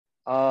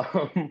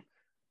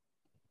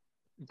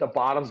 The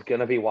bottom's going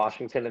to be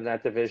Washington in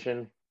that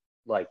division.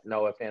 Like,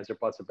 no ifs, ands, or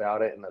buts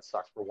about it, and that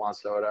sucks for Juan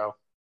Soto.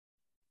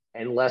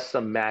 Unless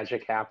some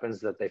magic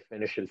happens that they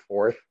finish in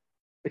fourth.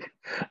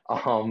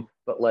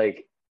 But,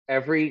 like,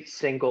 every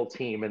single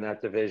team in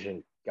that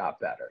division got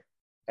better.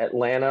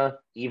 Atlanta,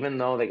 even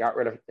though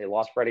they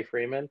lost Freddie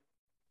Freeman,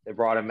 they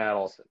brought in Matt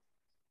Olson.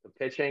 The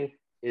pitching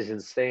is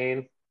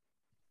insane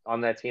on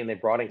that team. They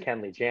brought in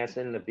Kenley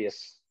Jansen to be a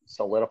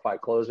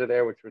solidified closer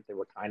there, which they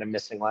were kind of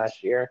missing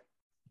last year.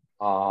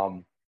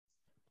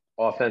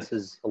 Offense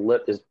is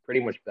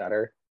pretty much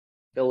better.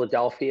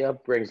 Philadelphia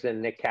brings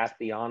in Nick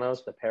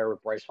Castellanos to pair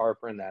with Bryce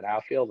Harper in that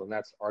outfield, and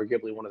that's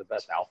arguably one of the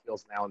best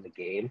outfields now in the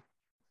game.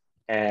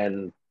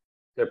 And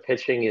their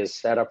pitching is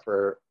set up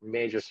for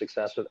major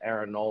success with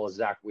Aaron Nola,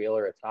 Zach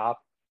Wheeler at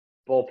top.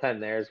 Bullpen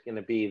there is going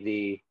to be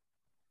the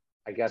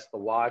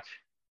watch.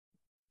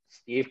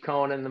 Steve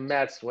Cohen and the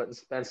Mets went and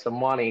spent some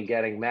money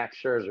getting Max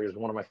Scherzer, who's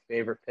one of my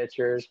favorite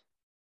pitchers.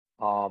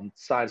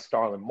 Signed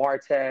Starlin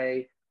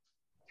Marte,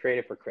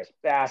 traded for Chris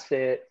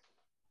Bassett,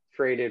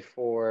 traded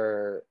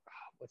for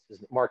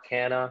Mark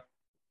Hanna.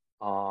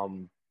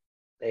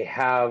 They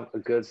have a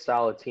good,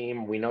 solid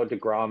team. We know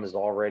DeGrom is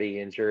already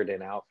injured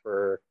and out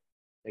for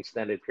an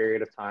extended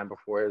period of time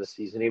before the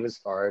season even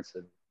starts.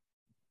 And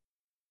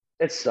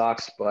it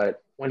sucks,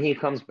 but when he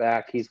comes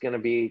back, he's going to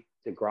be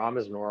DeGrom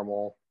is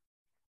normal.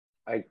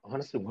 I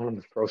honestly want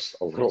him to throw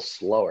a little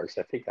slower because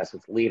I think that's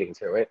what's leading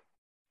to it.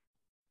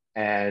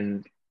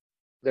 And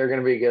they're going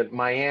to be good.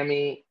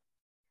 Miami,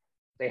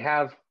 they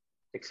have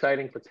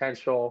exciting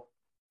potential.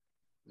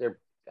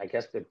 I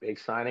guess their big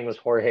signing was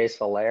Jorge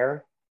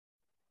Soler,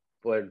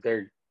 but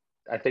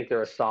I think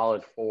they're a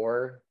solid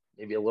 4,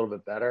 maybe a little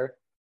bit better.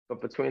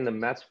 But between the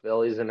Mets,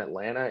 Phillies, and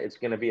Atlanta, it's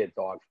going to be a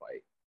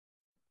dogfight.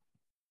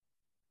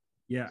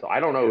 Yeah. So I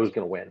don't know who's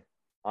going to win.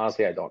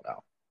 Honestly, I don't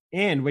know.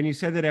 And when you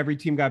said that every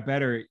team got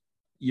better,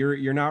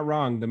 you're not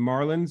wrong. The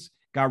Marlins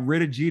got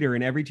rid of Jeter,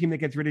 and every team that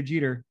gets rid of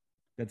Jeter,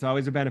 that's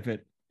always a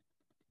benefit.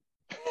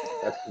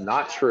 That's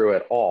not true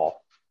at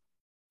all.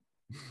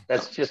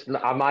 That's just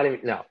I'm not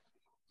even no.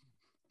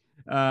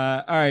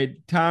 All right,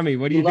 Tommy,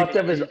 what do you think? He left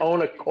of his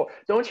own accord.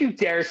 Don't you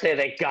dare say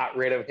they got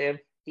rid of him.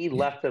 He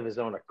left of his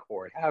own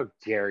accord. How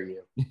dare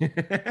you?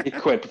 He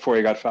quit before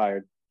he got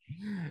fired.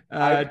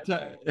 I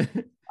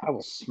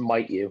will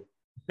smite you.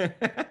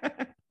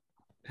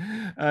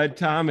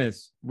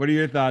 Thomas, what are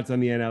your thoughts on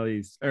the NL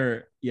East?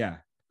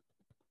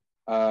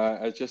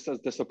 Just as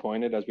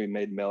disappointed as we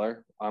made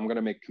Miller, I'm going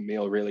to make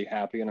Camille really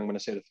happy, and I'm going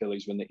to say the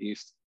Phillies win the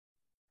East.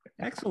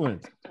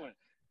 Excellent.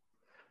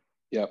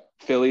 Yep.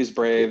 Phillies,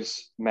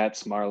 Braves,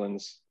 Mets,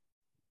 Marlins,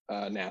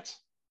 Nats.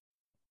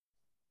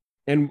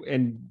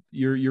 And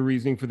your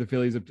reasoning for the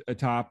Phillies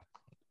atop?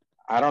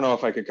 I don't know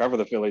if I could cover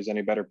the Phillies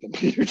any better than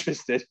Peter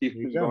just did.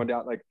 He was going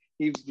down like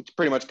he's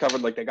pretty much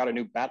covered like they got a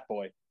new bat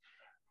boy.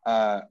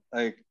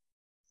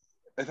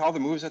 With all the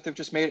moves that they've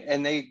just made,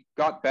 and they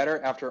got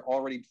better after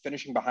already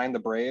finishing behind the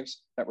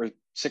Braves that were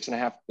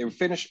 6.5. They were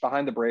finished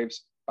behind the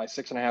Braves by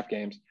 6.5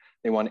 games.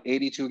 They won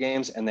 82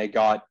 games, and they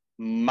got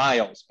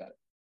miles better.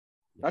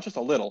 Not just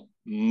a little,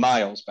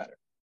 miles better.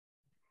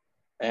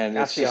 And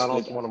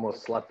Castellanos is one of the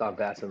most slept-on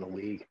bats in the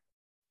league.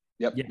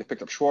 Yep. They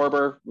picked up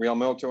Schwarber, Real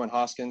Muto, and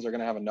Hoskins are going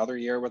to have another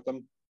year with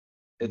them.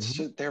 It's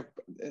just they're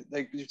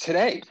like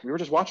today. We were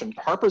just watching.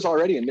 Harper's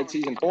already in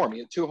midseason form. He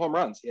had 2 home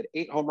runs. He had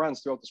 8 home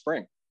runs throughout the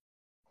spring.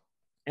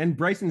 And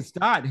Bryson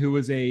Stott, who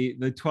was the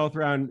 12th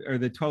round or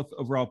the 12th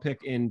overall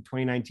pick in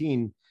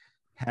 2019,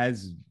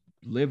 has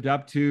lived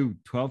up to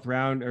 12th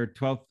round or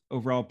 12th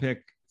overall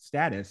pick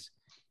status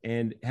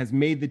and has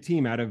made the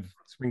team out of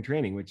spring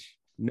training, which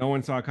no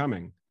one saw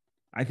coming.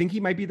 I think he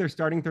might be their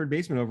starting third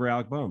baseman over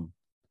Alec Bohm.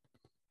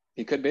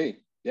 He could be.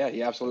 Yeah,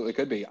 he absolutely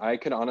could be. I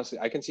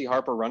can see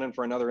Harper running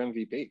for another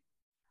MVP.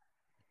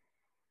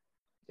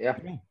 Yeah.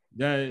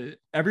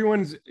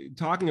 Everyone's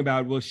talking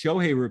about will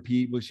Shohei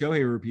repeat? Will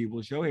Shohei repeat?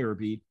 Will Shohei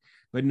repeat?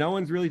 But no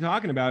one's really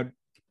talking about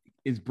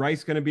is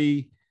Bryce going to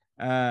be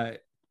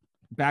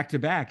back to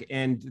back?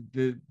 And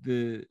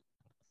the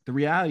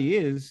reality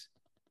is,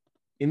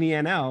 in the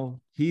NL,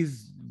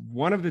 he's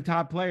one of the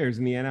top players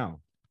in the NL.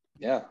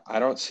 Yeah, I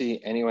don't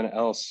see anyone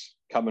else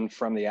coming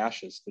from the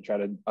ashes to try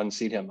to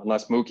unseat him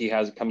unless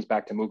Mookie comes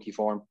back to Mookie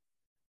form.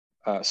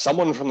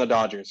 Someone from the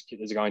Dodgers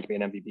is going to be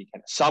an MVP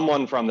candidate.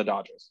 Someone from the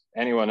Dodgers,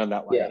 anyone in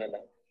that line. Yeah.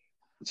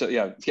 So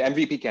yeah,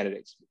 MVP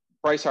candidates: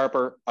 Bryce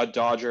Harper, a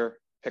Dodger,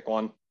 pick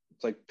one.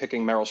 It's like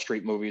picking Meryl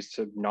Streep movies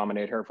to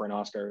nominate her for an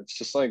Oscar. It's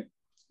just like,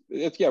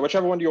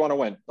 whichever one do you want to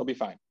win, they'll be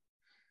fine.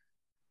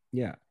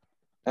 Yeah,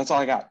 that's all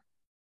I got.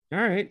 All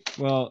right,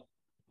 well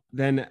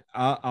then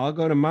I'll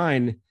go to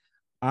mine.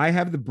 I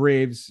have the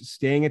Braves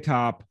staying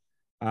atop,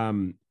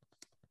 and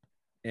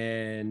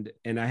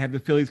I have the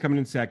Phillies coming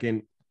in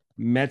second,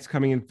 Mets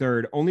coming in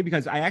third, only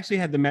because I actually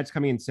had the Mets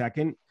coming in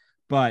second,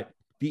 but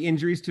the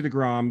injuries to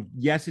DeGrom,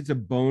 yes, it's a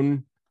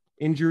bone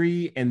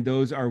injury, and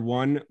those are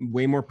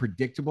way more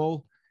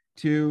predictable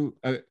to,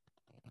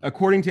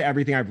 according to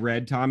everything I've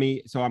read,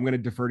 Tommy. So I'm going to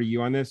defer to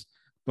you on this,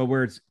 but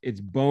where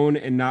it's bone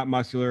and not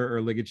muscular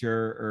or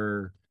ligature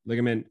or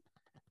ligament,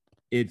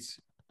 it's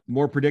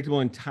more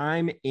predictable in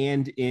time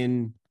and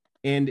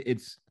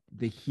it's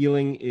the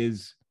healing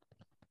is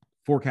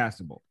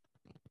forecastable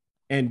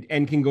and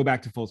can go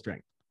back to full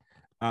strength.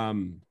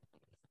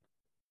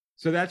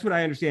 So that's what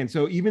I understand.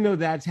 So even though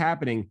that's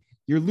happening,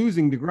 you're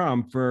losing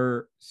DeGrom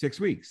for 6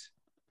 weeks,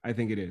 I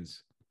think it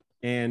is,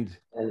 and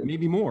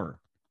maybe more.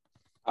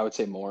 I would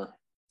say more.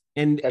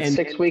 And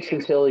 6 weeks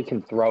until he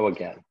can throw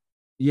again.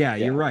 Yeah,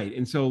 you're right.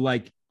 And so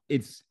like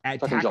it's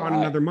tack on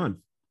another month.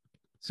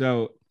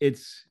 So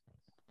it's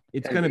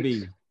gonna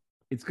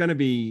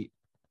be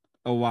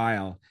a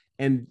while.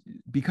 And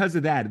because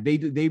of that,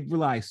 they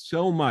rely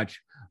so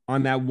much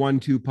on that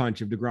 1-2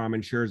 punch of DeGrom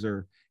and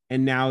Scherzer.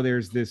 And now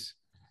there's this,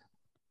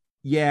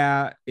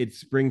 it's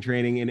spring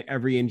training and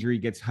every injury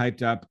gets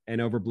hyped up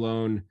and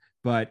overblown,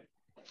 but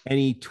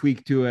any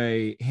tweak to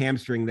a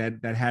hamstring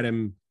that had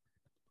him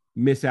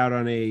miss out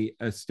on a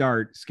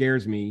start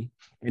scares me.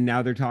 And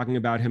now they're talking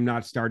about him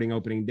not starting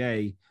opening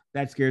day.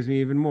 That scares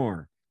me even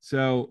more.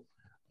 So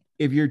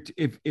if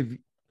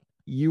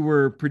you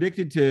were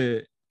predicted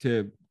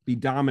to be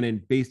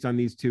dominant based on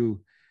these two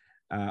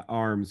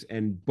arms,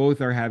 and both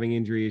are having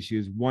injury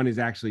issues, one is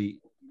actually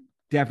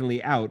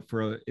definitely out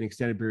for an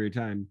extended period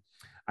of time,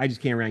 I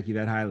just can't rank you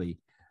that highly.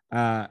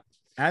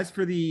 As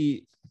for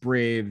the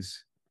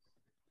Braves,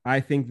 I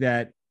think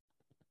that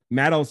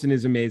Matt Olson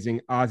is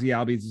amazing. Ozzie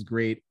Albies is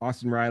great.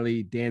 Austin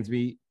Riley,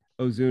 Dansby,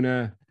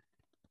 Ozuna,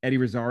 Eddie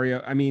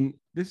Rosario. I mean,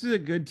 this is a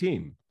good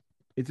team.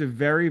 It's a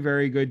very,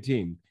 very good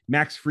team.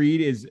 Max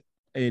Fried is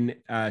an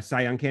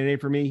Cy Young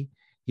candidate for me.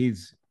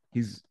 He's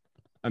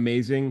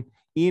amazing.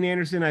 Ian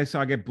Anderson, I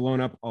saw get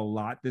blown up a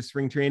lot this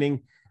spring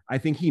training. I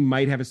think he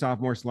might have a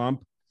sophomore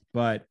slump,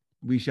 but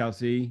we shall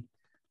see.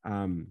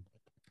 I'm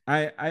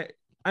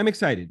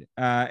excited,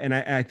 and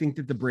I think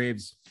that the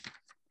Braves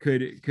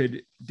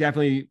could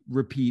definitely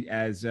repeat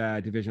as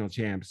divisional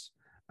champs.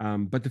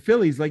 But the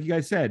Phillies, like you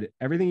guys said,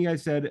 everything you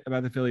guys said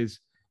about the Phillies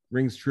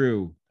rings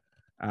true.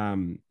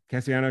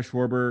 Castellanos,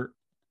 Schwarber,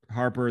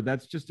 Harper,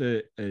 that's just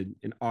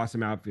an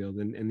awesome outfield.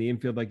 And the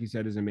infield, like you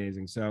said, is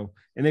amazing. So,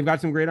 and they've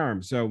got some great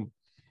arms. So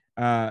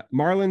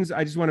Marlins,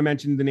 I just want to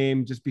mention the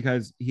name just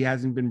because he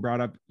hasn't been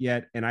brought up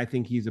yet. And I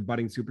think he's a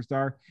budding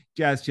superstar.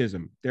 Jazz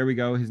Chisholm. There we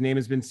go. His name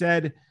has been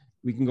said.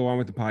 We can go on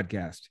with the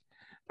podcast.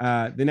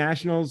 The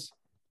Nationals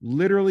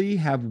literally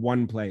have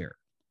one player.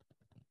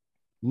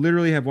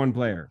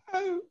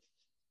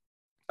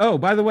 Oh,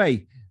 by the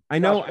way, I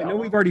know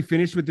we've already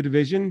finished with the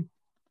division,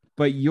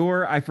 but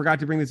I forgot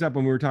to bring this up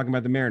when we were talking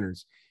about the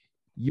Mariners.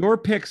 Your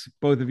picks,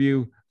 both of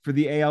you, for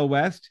the AL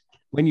West,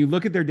 when you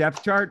look at their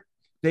depth chart,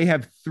 they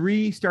have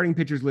 3 starting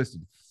pitchers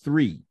listed.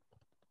 Three.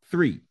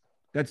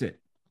 That's it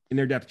in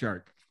their depth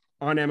chart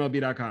on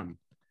MLB.com.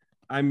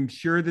 I'm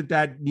sure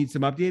that needs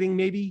some updating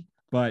maybe,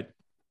 but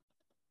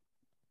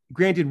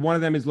granted, one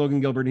of them is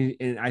Logan Gilbert,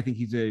 and I think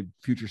he's a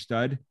future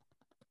stud.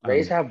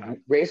 Rays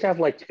have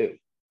like 2.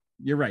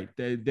 You're right.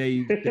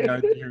 They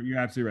are, you're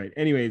absolutely right.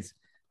 Anyways,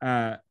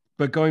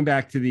 but going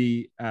back to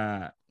the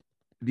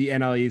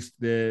NL East,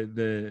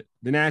 the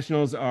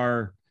Nationals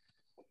are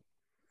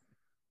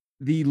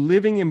the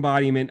living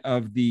embodiment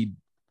of the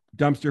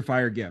dumpster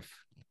fire GIF.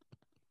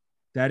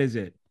 That is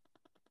it.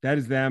 That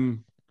is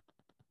them.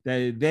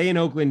 They in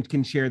Oakland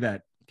can share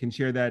that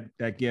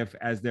GIF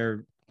as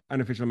their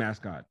unofficial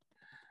mascot.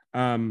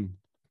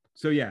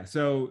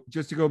 So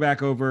just to go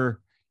back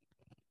over,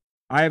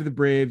 I have the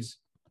Braves.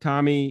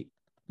 Tommy,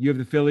 you have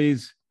the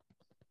Phillies.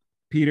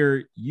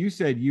 Peter, you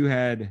said you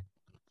had.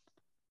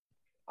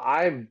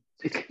 I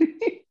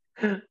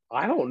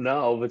don't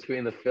know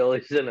between the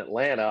Phillies and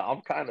Atlanta.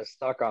 I'm kind of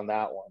stuck on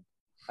that one.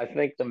 I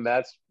think the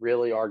Mets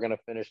really are going to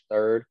finish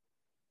third.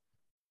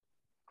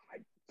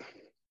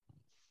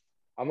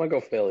 I'm going to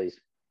go Phillies.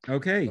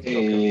 Okay. Let's go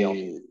Camille.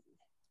 Hey,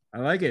 I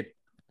like it.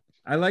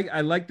 I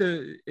like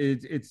the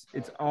it's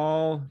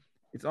all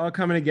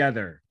coming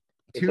together.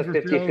 It's Two a for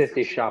Phils.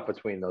 50-50 shot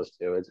between those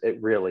two.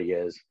 It really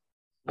is.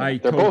 I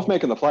they're both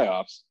making the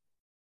playoffs.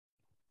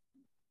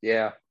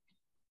 Yeah.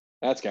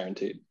 That's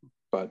guaranteed.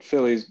 But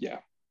Phillies, yeah.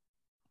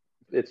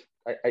 It's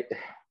all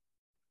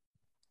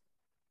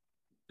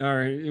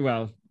right.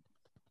 Well,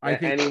 I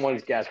think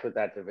anyone's guess with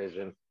that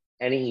division.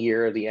 Any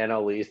year, the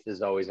NL East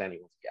is always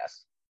anyone's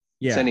guess.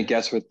 It's yeah. any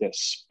guess with this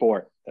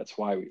sport. That's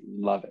why we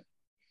love it.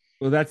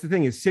 Well, that's the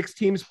thing is 6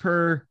 teams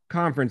per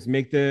conference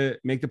make the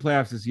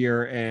playoffs this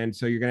year, and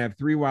so you're gonna have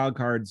 3 wild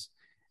cards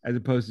as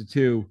opposed to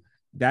 2.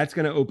 That's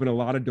gonna open a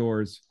lot of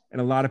doors,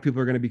 and a lot of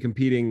people are gonna be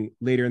competing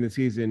later in the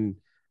season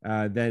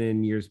than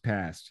in years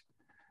past.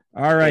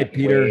 All right,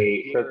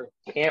 Peter.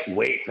 Can't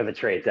wait for the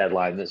trade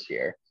deadline this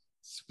year.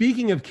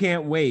 Speaking of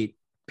can't wait,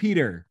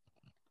 Peter.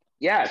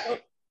 Yes.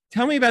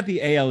 Tell me about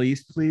the AL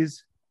East,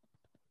 please.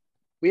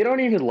 We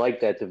don't even like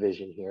that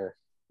division here.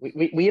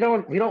 We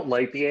don't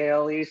like the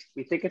AL East.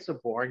 We think it's a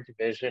boring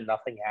division.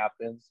 Nothing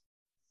happens.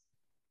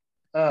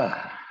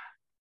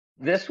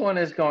 This one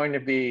is going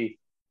to be.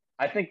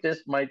 I think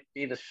this might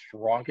be the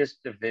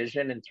strongest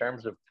division in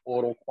terms of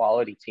total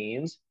quality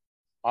teams.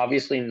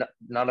 Obviously,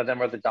 none of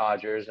them are the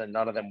Dodgers, and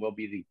none of them will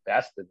be the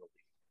best in the league.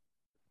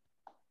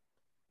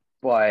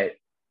 But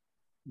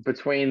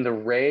between the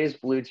Rays,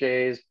 Blue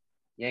Jays,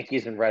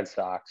 Yankees, and Red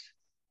Sox,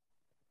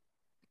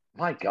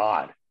 my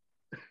God.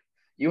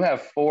 You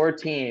have 4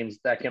 teams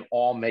that can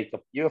all make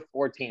the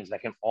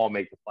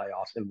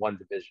playoffs in one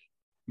division.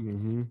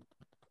 Mm-hmm.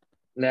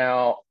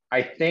 Now,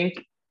 I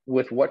think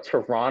with what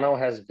Toronto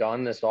has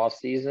done this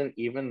offseason,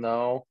 even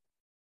though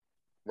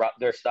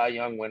their Cy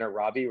Young winner,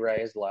 Robbie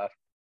Ray, is left,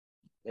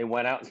 they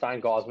went out and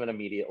signed Gausman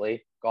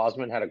immediately.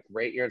 Gausman had a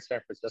great year in San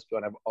Francisco,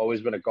 and I've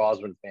always been a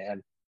Gausman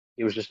fan.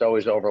 He was just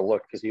always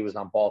overlooked because he was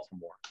on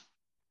Baltimore.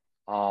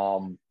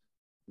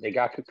 They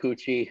got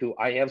Kikuchi, who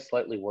I am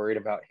slightly worried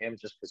about him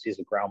just because he's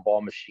a ground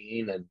ball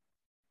machine and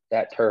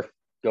that turf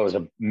goes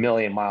a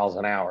million miles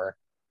an hour.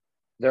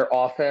 Their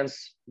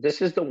offense,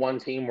 this is the one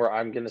team where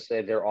I'm going to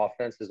say their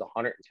offense is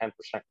 110%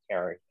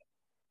 carrying.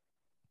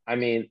 I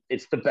mean,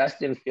 it's the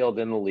best infield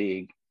in the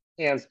league,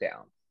 hands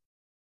down.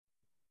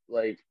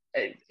 Like,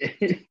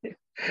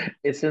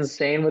 it's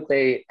insane what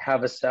they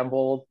have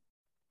assembled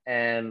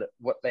and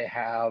what they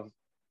have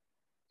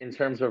in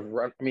terms of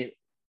run. I mean,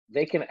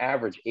 they can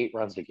average 8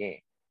 runs a game.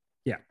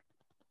 Yeah.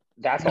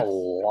 That's a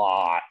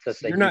lot to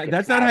say.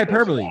 That's not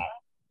hyperbole.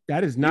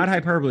 That is not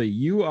hyperbole.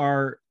 You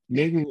are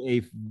making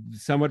a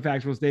somewhat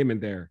factual statement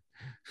there.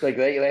 Like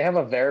they have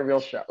a very real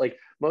shot. Like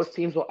most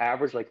teams will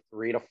average like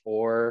 3 to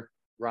 4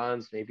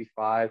 runs, maybe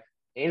 5.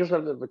 Angels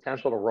have the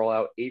potential to roll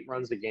out 8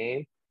 runs a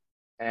game,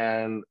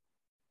 and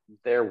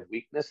their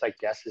weakness, I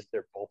guess, is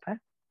their bullpen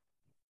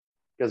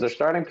because their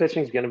starting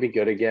pitching is going to be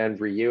good again.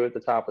 Ryu at the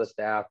top of the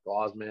staff,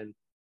 Gausman,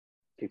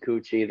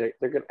 Kikuchi,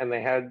 they're good, and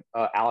they had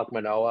Alek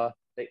Manoah.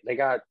 They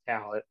got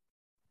talent.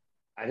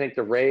 I think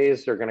the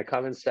Rays are going to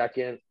come in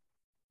second.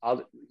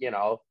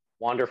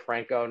 Wander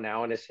Franco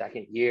now in his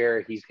second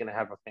year, he's going to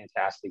have a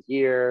fantastic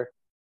year.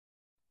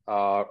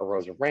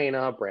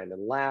 Arozarena,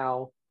 Brandon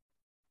Lau.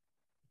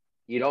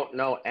 You don't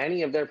know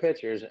any of their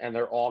pitchers, and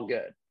they're all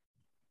good.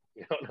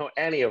 You don't know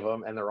any of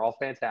them, and they're all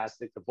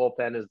fantastic. The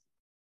bullpen is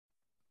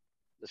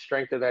the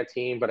strength of that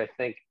team, but I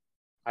think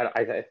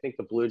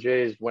the Blue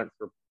Jays went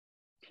for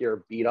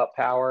pure beat-up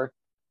power.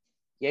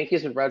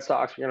 Yankees and Red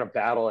Sox are going to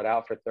battle it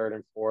out for 3rd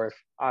and 4th.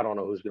 I don't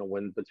know who's going to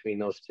win between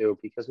those two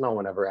because no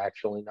one ever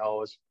actually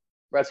knows.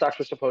 Red Sox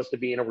were supposed to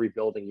be in a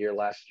rebuilding year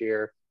last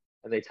year,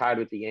 and they tied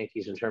with the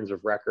Yankees in terms of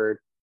record.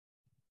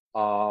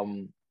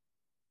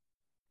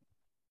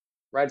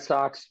 Red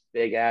Sox,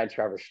 big ad,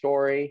 Trevor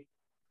Story.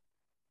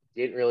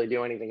 Didn't really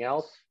do anything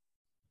else.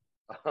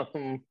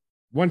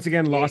 Once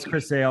again, lost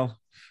Chris Sale.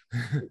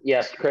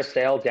 Yes, Chris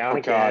Sale down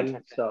again.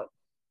 God. So,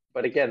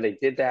 but again, they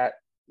did that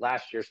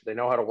last year, so they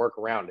know how to work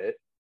around it.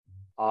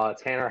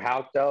 Tanner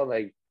Houck, though,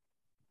 they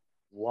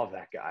love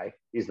that guy.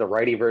 He's the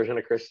righty version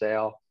of Chris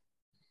Sale.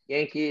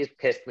 Yankees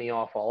pissed me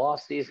off all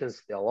offseason,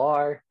 still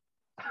are.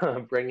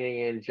 Bringing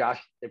in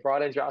they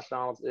brought in Josh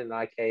Donaldson in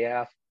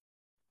IKF.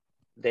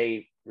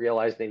 They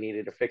realized they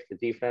needed to fix the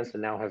defense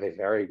and now have a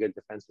very good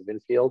defensive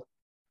infield.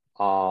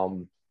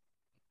 Glaber,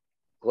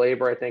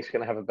 I think, is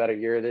going to have a better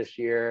year this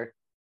year.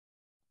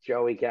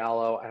 Joey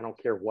Gallo, I don't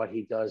care what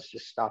he does,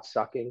 just stop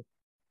sucking.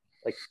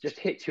 Like, just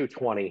hit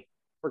 220.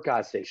 For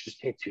God's sakes,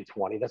 just hit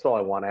 220. That's all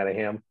I want out of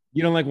him.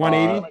 You don't like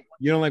 180?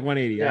 You don't like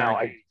 180? No,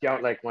 I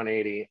don't like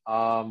 180.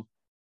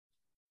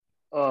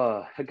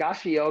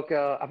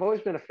 Higashioka, I've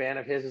always been a fan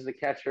of his as a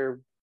catcher.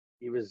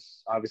 He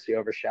was obviously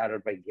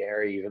overshadowed by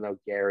Gary, even though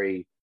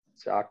Gary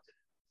sucked.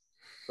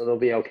 So they'll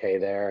be okay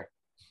there.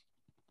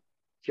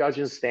 Judge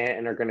and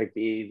Stanton are going to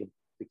be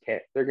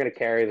they're going to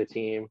carry the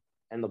team.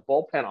 And the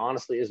bullpen,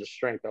 honestly, is a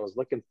strength. I was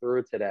looking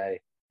through today,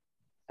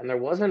 and there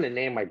wasn't a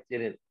name I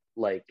didn't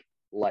like.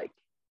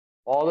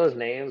 All those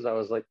names, I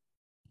was like,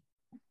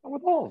 I'm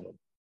with all of them.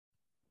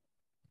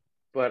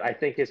 But I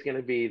think it's going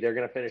to be, they're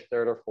going to finish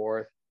 3rd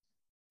or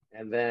 4th.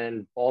 And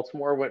then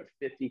Baltimore went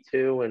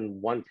 52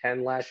 and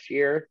 110 last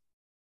year.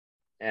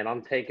 And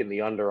I'm taking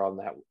the under on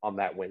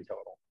that win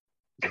total.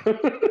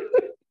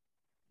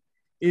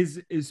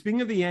 Is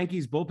speaking of the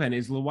Yankees bullpen,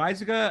 is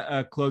Loaisiga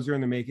a closer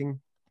in the making?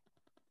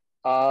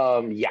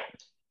 Yeah.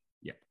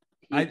 Yeah.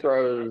 He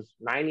throws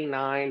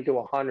 99 to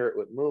 100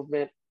 with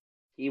movement.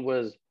 He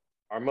was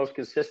our most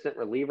consistent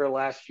reliever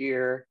last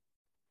year.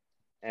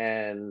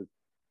 And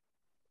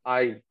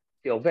I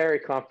feel very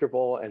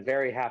comfortable and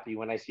very happy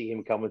when I see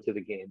him come into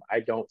the game.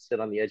 I don't sit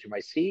on the edge of my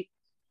seat.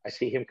 I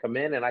see him come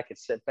in and I can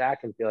sit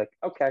back and be like,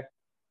 okay,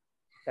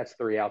 that's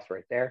 3 outs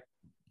right there.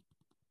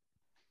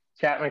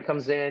 Chapman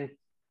comes in,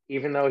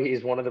 even though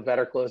he's one of the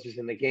better closers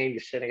in the game, you're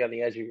sitting on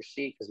the edge of your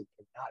seat because he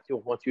cannot do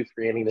a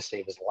 1-2-3 inning to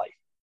save his life.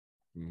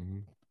 Mm-hmm.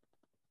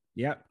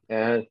 Yep.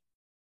 And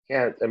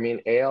yeah, I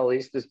mean, AL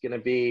East is going to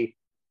be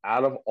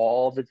out of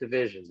all the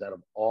divisions, out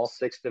of all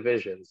 6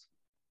 divisions,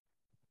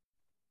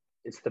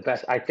 it's the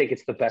best. I think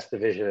it's the best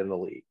division in the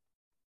league.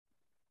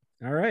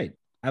 All right.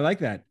 I like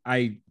that.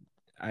 I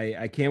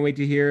can't wait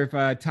to hear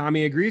if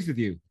Tommy agrees with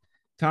you.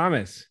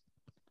 Thomas,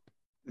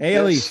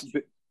 AL East.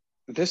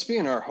 This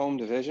being our home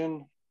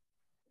division,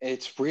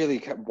 it's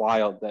really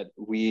wild that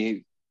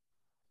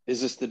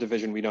is this the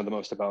division we know the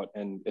most about,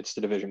 and it's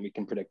the division we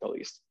can predict the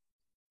least.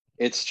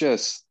 It's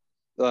just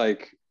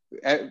like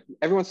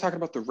everyone's talking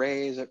about the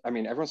Rays. I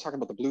mean, everyone's talking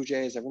about the Blue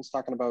Jays. Everyone's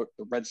talking about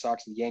the Red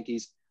Sox and the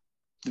Yankees.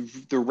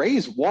 The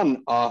Rays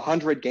won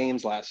 100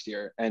 games last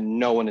year, and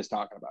no one is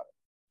talking about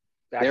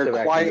it.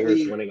 They're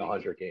quietly winning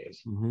 100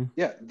 games. Mm-hmm.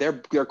 Yeah,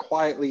 they're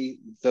quietly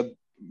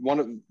one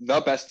of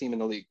the best team in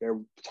the league. They're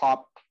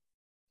top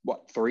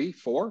 3,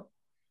 4.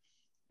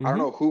 Mm-hmm. I don't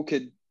know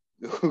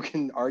who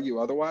can argue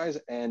otherwise.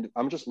 And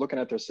I'm just looking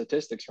at their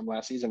statistics from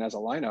last season as a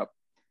lineup.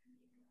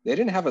 They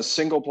didn't have a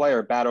single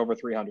player bat over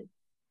 300.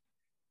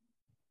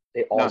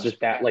 They all just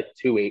bat like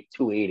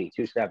 280,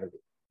 270.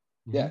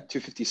 Mm-hmm. Yeah,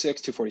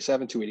 256,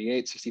 247,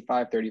 288,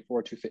 65,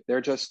 34,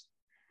 250.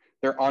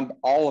 They're on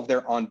all of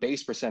their on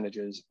base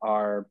percentages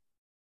are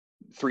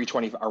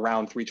 320,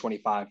 around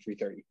 325,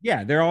 330.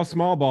 Yeah, they're all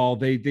small ball.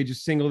 They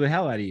just single the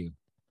hell out of you.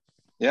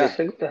 Yeah. They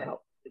single the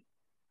hell.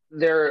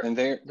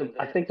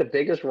 I think the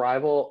biggest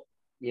rival,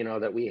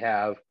 that we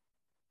have,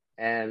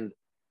 and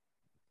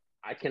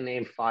I can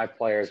name 5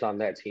 players on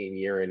that team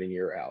year in and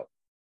year out.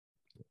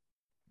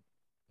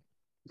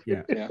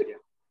 Yeah. Yeah.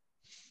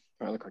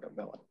 I look like a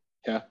villain.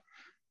 Yeah.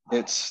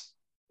 It's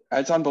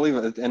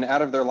unbelievable. And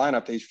out of their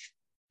lineup,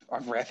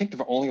 I think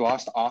they've only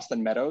lost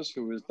Austin Meadows,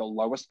 who was the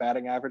lowest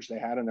batting average they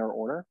had in their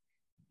order.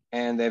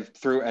 And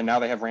now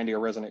they have Randy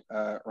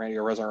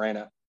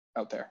Arozarena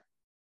out there.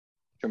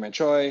 Truman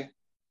Choi.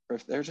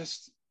 They're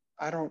just,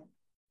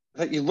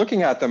 you're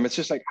looking at them, it's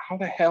just like, how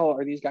the hell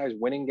are these guys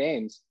winning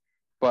games?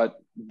 But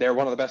they're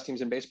one of the best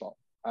teams in baseball.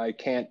 I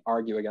can't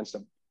argue against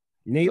them.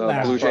 The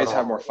Blue Jays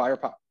have more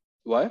firepower.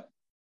 What?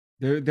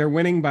 They're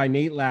winning by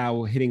Nate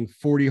Lau hitting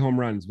 40 home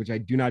runs, which I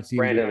do not see.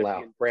 Brandon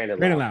Lau.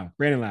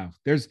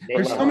 There's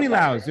so many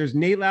Laus. There's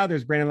Nate Lau.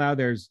 There's Brandon Lau.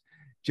 There's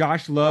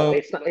Josh Lowe.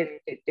 It's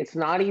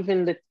not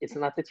even it's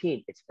not the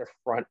team. It's their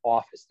front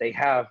office.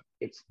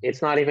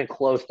 It's not even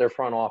close. Their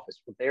front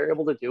office. What they're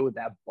able to do with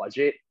that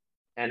budget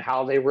and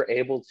how they were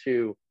able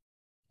to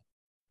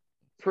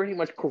pretty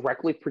much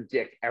correctly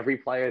predict every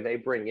player they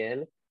bring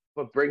in,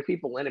 but bring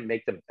people in and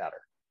make them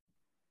better.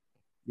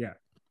 Yeah.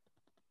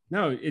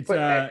 No, it's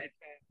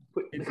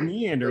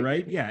Neander,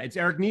 right? Yeah, it's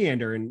Eric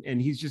Neander,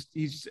 and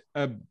he's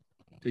a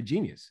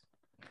genius.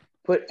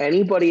 Put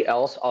anybody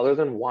else other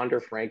than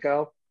Wander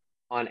Franco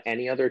on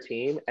any other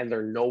team, and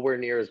they're nowhere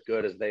near as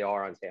good as they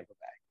are on Tampa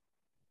Bay.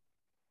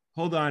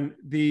 Hold on,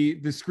 the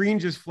screen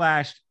just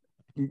flashed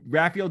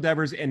Rafael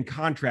Devers and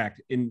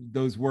contract in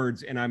those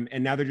words, and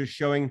now they're just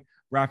showing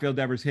Rafael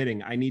Devers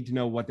hitting. I need to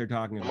know what they're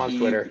talking about. I'm on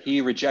Twitter.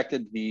 He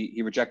rejected the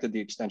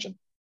extension.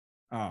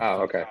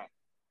 Oh, okay.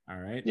 All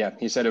right. Yeah,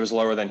 he said it was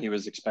lower than he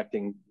was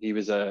expecting. He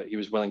was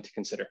willing to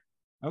consider.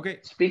 Okay.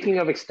 Speaking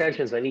of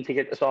extensions, I need to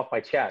get this off my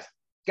chest.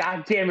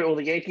 God damn it! Will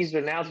the Yankees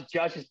announce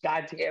Judge's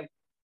goddamn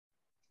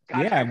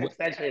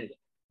extension?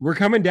 We're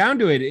coming down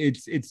to it.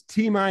 It's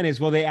T-minus.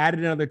 Well, they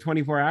added another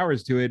 24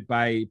 hours to it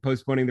by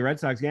postponing the Red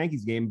Sox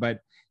Yankees game,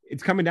 but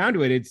it's coming down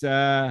to it. It's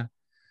I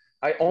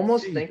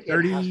almost think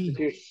 30. it has to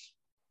do.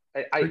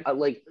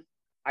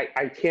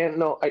 I can't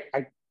know.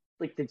 I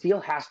like the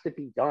deal has to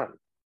be done.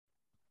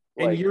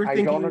 And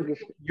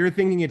you're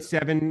thinking it's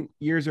 7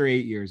 years or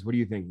 8 years. What are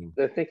you thinking?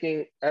 They're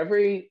thinking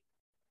every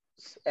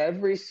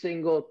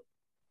single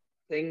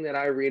thing that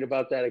I read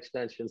about that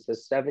extension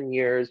says 7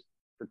 years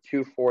for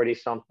 240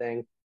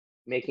 something,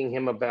 making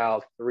him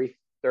about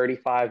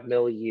 $335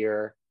 million a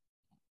year.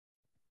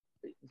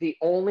 The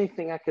only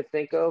thing I could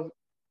think of,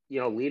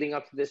 leading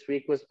up to this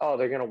week was,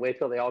 they're going to wait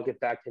till they all get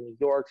back to New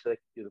York so they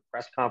can do the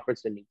press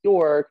conference in New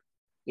York,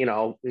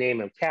 name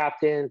him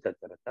captain,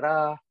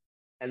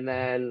 and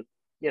then,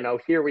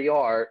 here we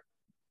are.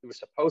 It was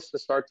supposed to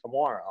start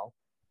tomorrow.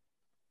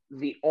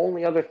 The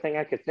only other thing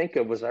I could think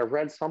of was I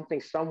read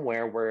something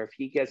somewhere where if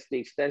he gets the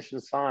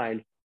extension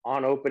signed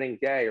on opening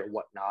day or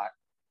whatnot,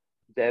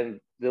 then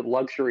the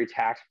luxury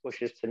tax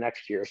pushes to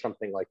next year or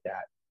something like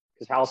that.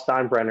 Because Hal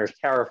Steinbrenner is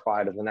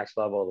terrified of the next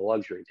level of the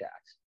luxury tax.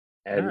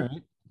 And All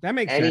right. That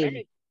makes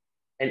sense.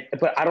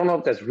 But I don't know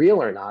if that's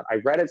real or not. I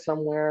read it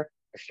somewhere.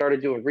 I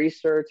started doing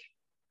research,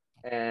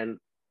 and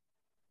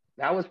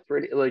that was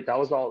pretty. Like that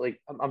was all. Like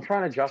I'm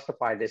trying to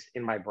justify this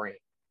in my brain.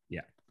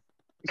 Yeah.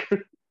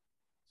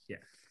 Yeah.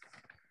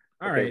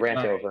 All okay, right.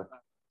 Rant over.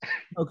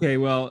 Okay.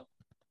 Well,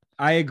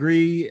 I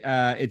agree.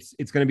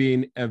 It's going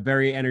to be a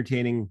very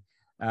entertaining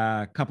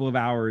couple of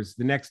hours.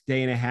 The next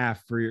day and a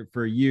half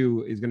for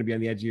you is going to be on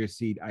the edge of your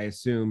seat, I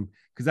assume,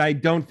 because I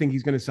don't think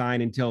he's going to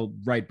sign until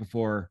right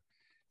before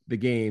the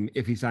game,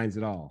 if he signs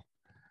at all.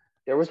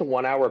 There was a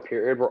 1 hour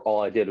period where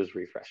all I did was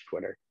refresh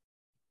Twitter.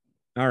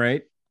 All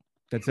right.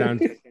 That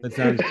sounds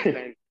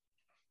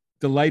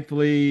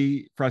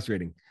delightfully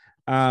frustrating.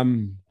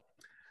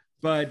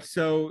 But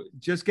so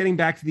just getting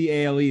back to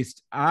the AL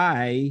East,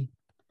 I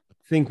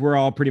think we're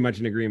all pretty much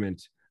in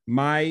agreement.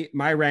 My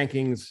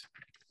rankings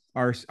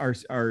are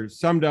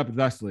summed up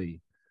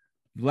thusly: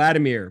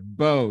 Vladimir,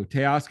 Bo,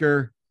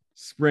 Teoscar,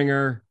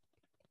 Springer,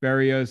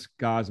 Berrios,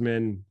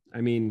 Gausman.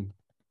 I mean,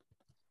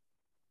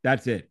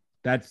 that's it.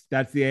 That's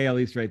the AL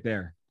East right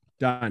there.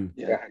 Done.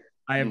 Yeah.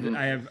 I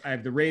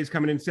have the Rays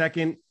coming in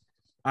second.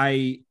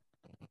 I,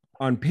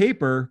 on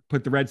paper,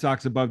 put the Red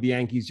Sox above the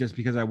Yankees just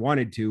because I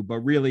wanted to, but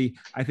really,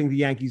 I think the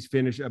Yankees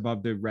finish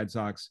above the Red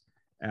Sox.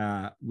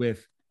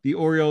 With the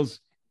Orioles,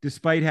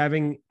 despite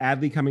having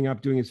Adley coming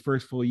up doing his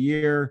first full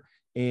year,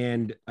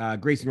 and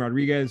Grayson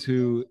Rodriguez,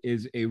 who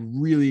is a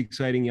really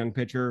exciting young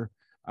pitcher.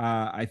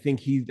 I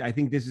think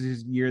this is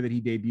his year that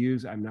he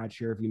debuts. I'm not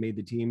sure if he made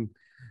the team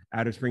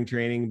out of spring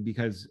training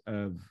because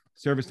of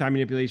service time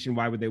manipulation.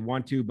 Why would they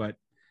want to? But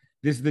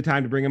this is the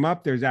time to bring him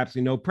up. There's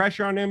absolutely no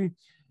pressure on him.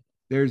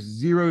 There's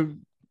zero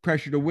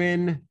pressure to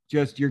win.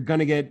 Just you're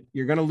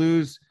gonna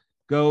lose.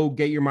 Go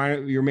get your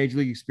major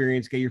league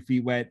experience, get your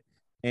feet wet,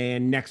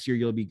 and next year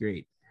you'll be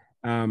great.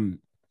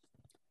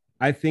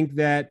 I think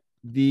that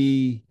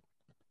the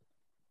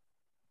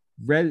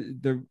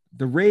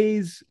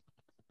Rays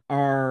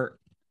are,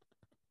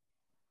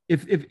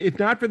 if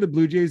not for the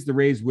Blue Jays, the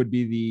Rays would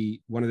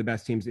be one of the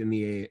best teams in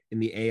the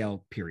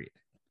AL period.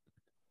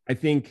 I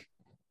think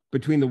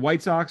between the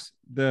White Sox,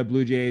 the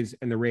Blue Jays,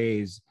 and the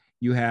Rays,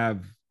 you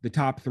have the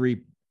top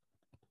three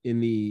in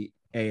the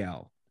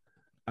AL.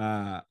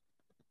 I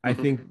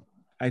think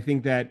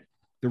that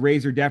the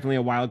Rays are definitely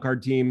a wild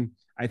card team.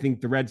 I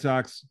think the Red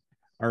Sox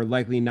are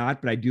likely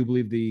not, but I do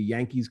believe the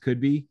Yankees could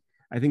be.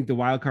 I think the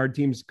wild card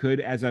teams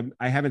could,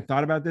 I haven't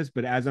thought about this,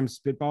 but as I'm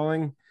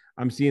spitballing,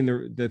 I'm seeing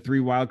the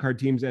three wild card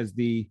teams as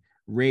the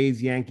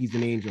Rays, Yankees,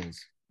 and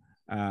Angels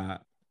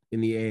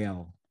in the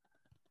AL.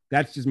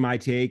 That's just my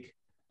take,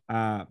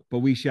 but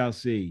we shall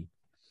see.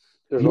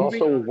 There's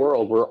also a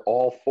world where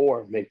all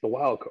four make the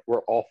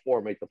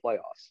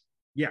playoffs.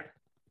 Yeah,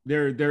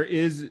 there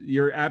is.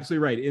 You're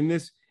absolutely right. In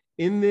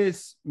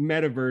this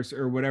metaverse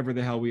or whatever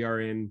the hell we are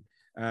in,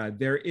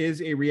 there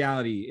is a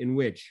reality in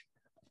which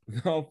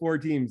all four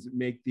teams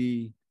make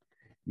the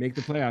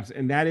playoffs,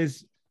 and that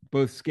is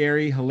both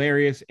scary,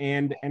 hilarious,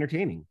 and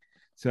entertaining.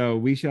 So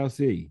we shall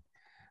see.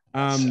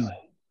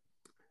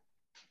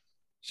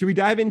 Should we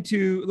dive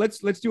into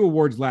let's do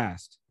awards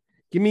last?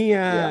 Give me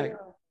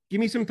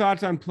some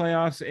thoughts on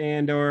playoffs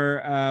and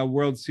or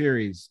World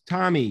Series.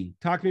 Tommy,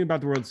 talk to me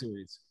about the World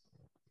Series.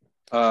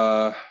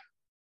 Well,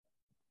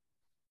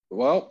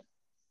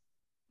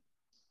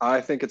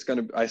 I think it's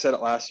going to, I said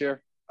it last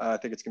year. I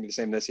think it's going to be the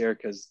same this year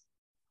because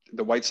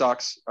the White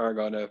Sox are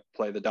going to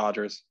play the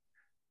Dodgers,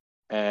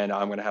 and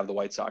I'm going to have the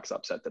White Sox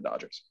upset the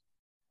Dodgers.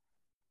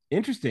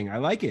 Interesting. I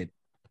like it.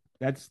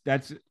 That's,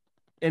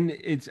 and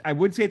I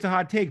would say it's a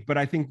hot take, but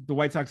I think the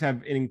White Sox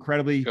have an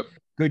incredibly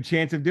good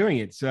chance of doing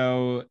it.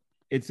 So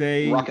it's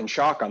a rock and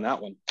shock on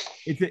that one.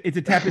 It's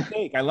a tepid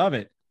take. I love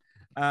it.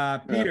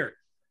 Peter,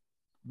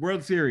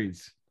 World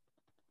Series.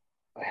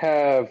 I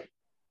have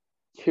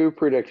two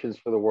predictions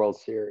for the World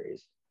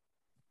Series.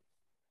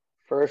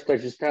 First, I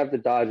just have the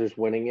Dodgers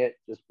winning it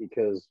just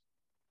because,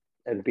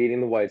 and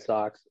beating the White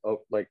Sox,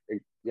 like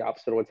the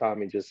opposite of what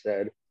Tommy just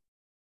said,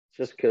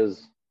 just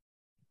because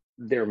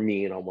they're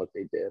mean on what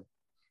they did.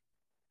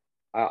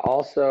 I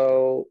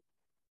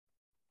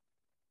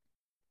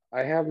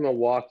have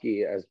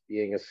Milwaukee as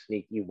being a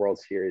sneaky World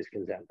Series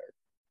contender.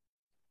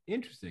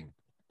 Interesting.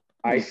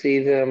 I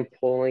see them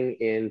pulling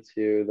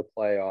into the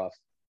playoffs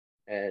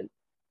and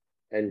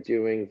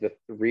doing the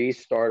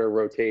 3-starter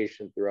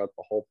rotation throughout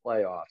the whole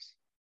playoffs.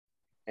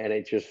 And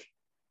it just,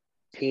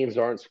 teams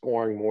aren't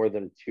scoring more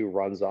than 2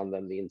 runs on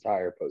them the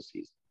entire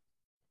postseason.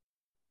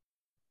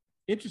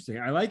 Interesting.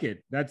 I like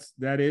it.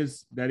 That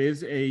is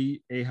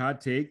a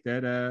hot take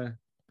that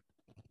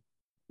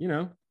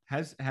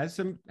has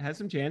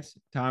some chance.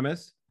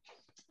 Thomas.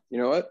 You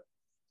know what?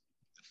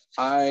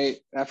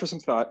 After some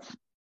thought,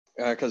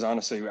 because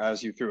honestly,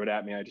 as you threw it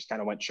at me, I just kind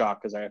of went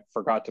shocked because I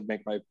forgot to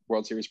make my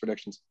World Series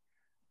predictions.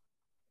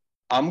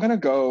 I'm gonna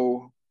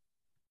go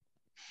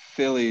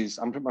Phillies.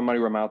 I'm putting my money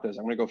where my mouth is.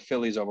 I'm gonna go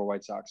Phillies over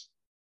White Sox.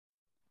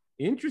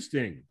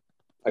 Interesting.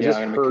 I Yeah,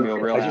 I'm gonna make Camille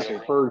real just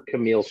happy. heard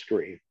Camille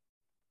scream.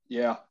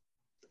 Yeah,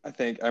 I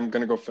think I'm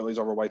going to go Phillies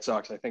over White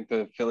Sox. I think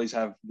the Phillies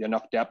have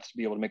enough depth to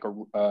be able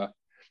to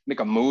make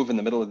a move in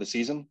the middle of the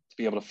season to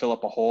be able to fill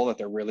up a hole that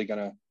they're really going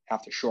to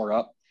have to shore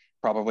up,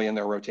 probably in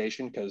their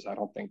rotation, because I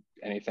don't think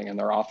anything in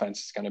their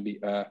offense is going to be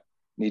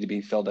need to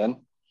be filled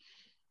in.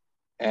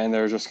 And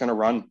they're just going to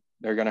run.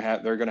 They're going to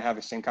have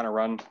the same kind of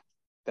run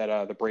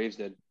that the Braves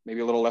did, maybe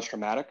a little less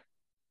dramatic,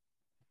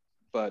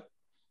 but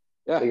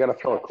yeah, They got to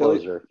fill a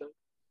closer.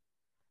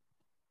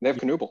 They have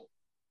Knubel.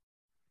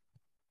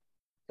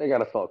 They got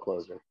to fill a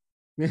closer.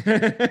 That's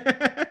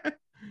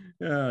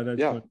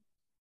yeah. fun.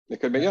 They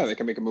could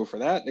make a move for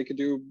that. They could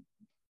do.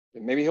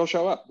 Maybe he'll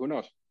show up. Who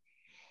knows?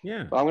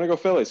 Yeah. But I'm going to go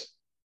Phillies.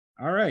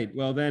 All right.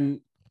 Well,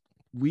 then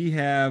we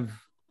have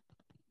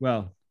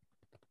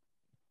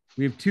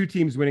two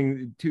teams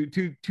winning, two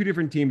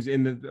different teams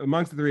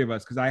amongst the three of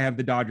us, because I have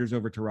the Dodgers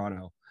over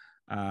Toronto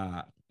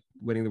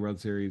winning the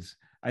World Series.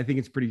 I think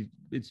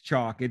it's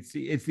chalk. It's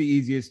the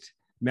easiest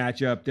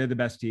matchup. They're the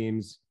best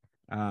teams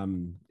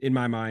in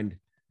my mind.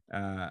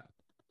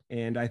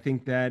 And I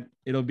think that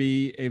it'll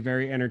be a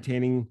very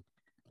entertaining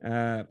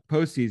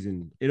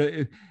postseason.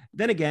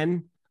 Then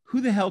again,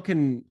 who the hell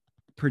can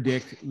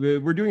predict?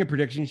 We're doing a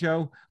prediction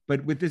show,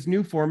 but with this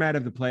new format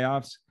of the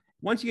playoffs,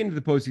 once you get into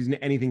the postseason,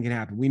 anything can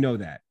happen. We know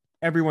that.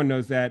 Everyone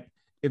knows that.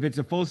 If it's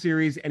a full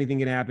series, anything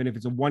can happen. If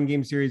it's a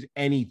one-game series,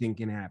 anything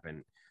can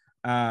happen.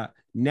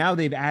 Now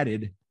they've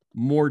added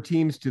more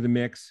teams to the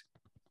mix.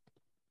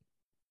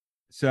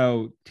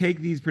 So take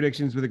these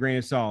predictions with a grain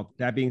of salt.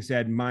 That being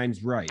said,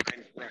 mine's right.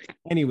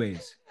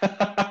 Anyways.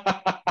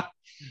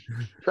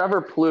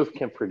 Trevor Plouffe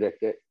can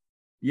predict it.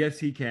 Yes,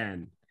 he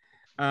can.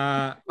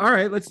 All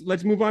right,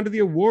 let's move on to the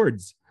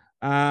awards.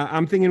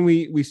 I'm thinking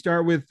we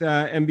start with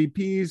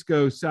MVPs,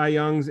 go Cy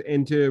Youngs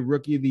into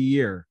Rookie of the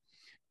Year.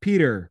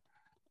 Peter,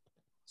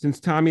 since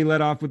Tommy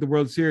led off with the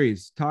World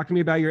Series, talk to me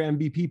about your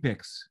MVP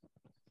picks.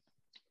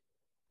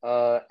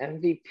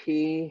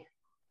 MVP,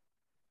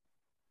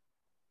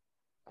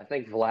 I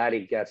think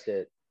Vladdy gets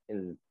it,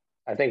 and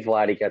I think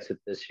Vladdy gets it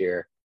this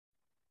year.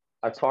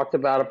 I've talked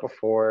about it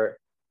before.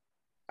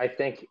 I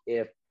think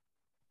if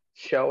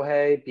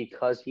Shohei,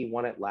 because he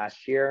won it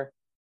last year,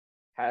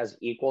 has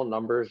equal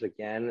numbers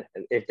again,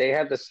 if they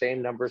had the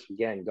same numbers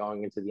again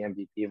going into the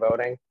MVP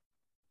voting,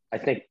 I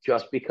think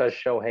just because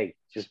Shohei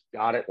just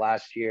got it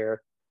last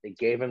year, they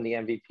gave him the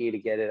MVP to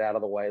get it out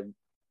of the way.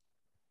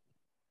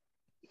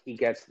 He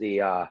gets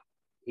the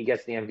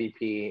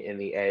MVP in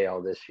the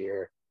AL this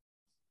year.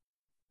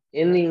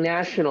 In the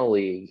National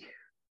League,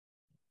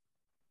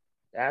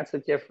 that's a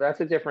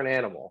different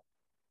animal,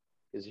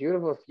 because you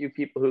have a few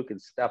people who can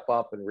step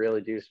up and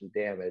really do some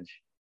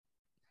damage.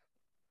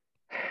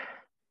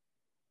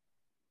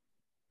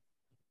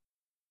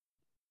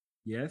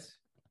 Yes.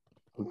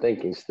 I'm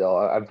thinking still.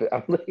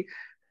 I'm like,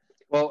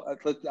 well,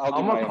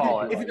 I'm gonna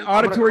call it. It's an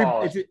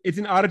auditory. It's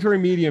an auditory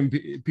medium,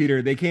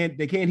 Peter. They can't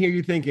hear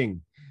you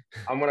thinking.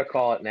 I'm gonna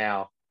call it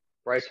now.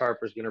 Bryce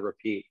Harper's gonna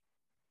repeat.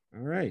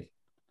 All right.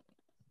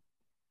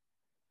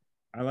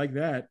 I like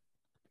that.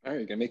 All right,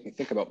 you're gonna make me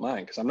think about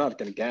mine, because I'm not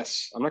gonna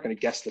guess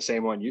the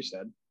same one you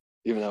said,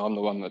 even though I'm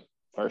the one that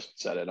first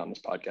said it on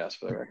this podcast,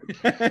 for the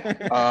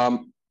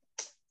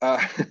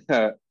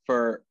record.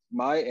 For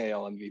my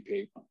AL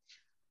MVP,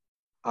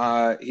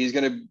 he's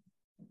gonna.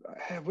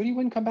 Would he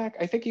win comeback?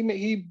 I think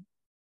he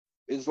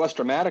is less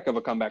dramatic of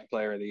a comeback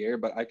player of the year,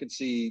 but I could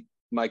see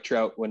Mike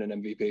Trout win an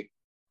MVP.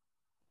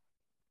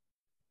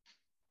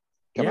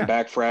 Coming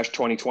back fresh,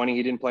 2020,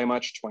 he didn't play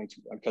much.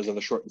 Because of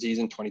the short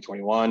season.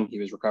 2021, he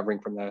was recovering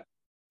from the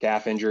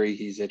calf injury.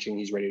 He's itching.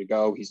 He's ready to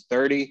go. He's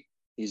 30.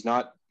 He's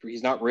not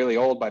really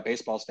old by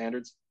baseball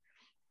standards.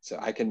 So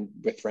I can,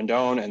 with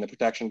Rendon and the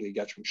protection he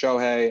gets from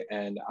Shohei,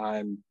 and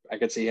I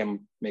could see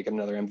him making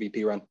another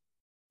MVP run.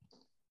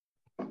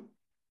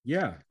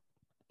 Yeah.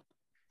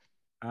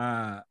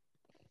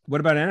 What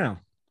about NL?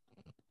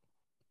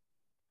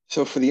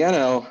 So for the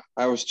NL,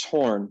 I was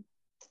torn.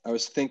 I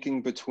was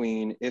thinking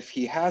between, if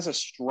he has a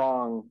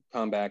strong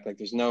comeback, like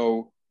there's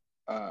no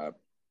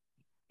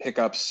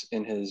hiccups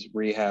in his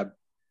rehab,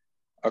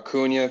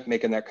 Acuna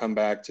making that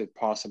comeback to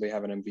possibly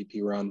have an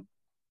MVP run.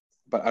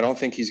 But I don't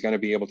think he's going to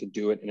be able to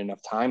do it in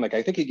enough time. Like,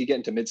 I think he could get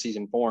into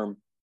midseason form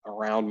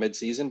around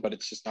midseason, but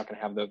it's just not going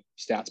to have the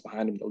stats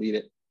behind him to lead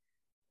it.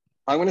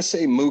 I'm going to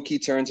say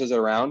Mookie turns it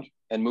around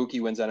and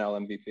Mookie wins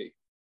NL MVP.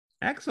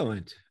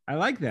 Excellent. I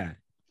like that.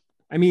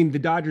 I mean, the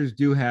Dodgers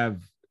do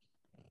have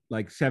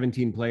like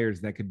 17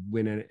 players that could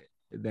win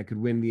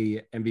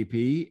the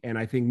MVP, and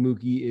I think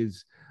Mookie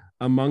is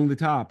among the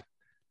top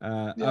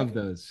of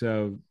those.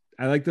 So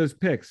I like those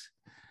picks.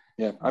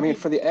 Yeah, I mean,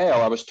 for the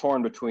AL, I was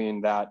torn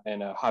between that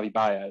and Javi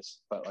Baez,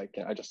 but like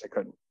I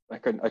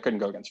couldn't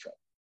go against Trout.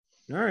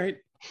 All right.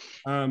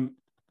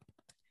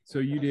 So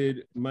you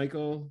did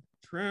Michael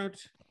Trout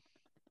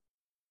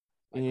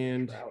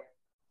and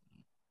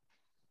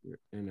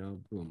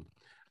boom.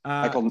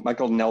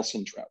 Michael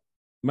Nelson Trout.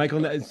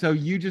 Michael. So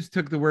you just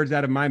took the words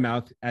out of my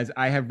mouth, as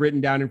I have written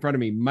down in front of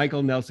me,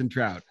 Michael Nelson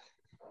Trout.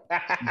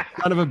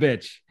 Son of a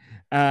bitch.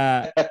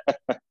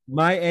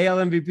 My AL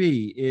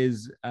MVP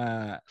is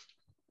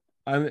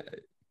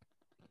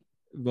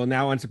well,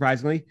 now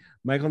unsurprisingly,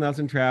 Michael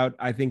Nelson Trout.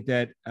 I think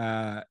that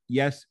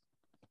yes,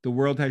 the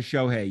world has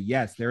Shohei.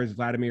 Yes, there is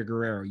Vladimir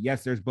Guerrero.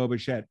 Yes, there's Bo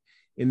Bichette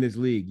in this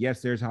league.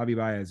 Yes, there's Javi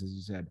Baez, as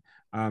you said.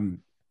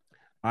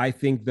 I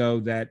think though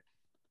that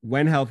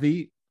when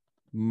healthy,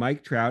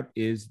 Mike Trout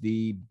is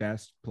the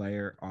best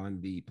player on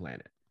the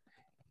planet.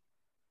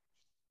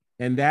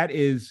 And that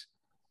is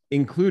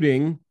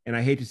including, and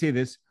I hate to say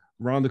this,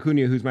 Ronald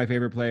Acuna, who's my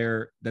favorite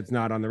player that's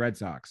not on the Red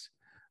Sox.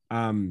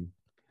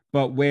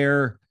 But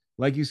where,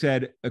 like you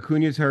said,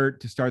 Acuna's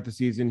hurt to start the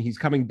season. He's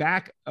coming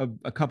back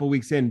a couple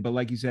weeks in, but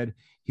like you said,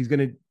 he's going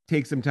to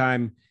take some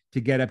time to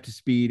get up to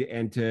speed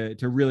and to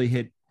really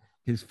hit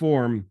his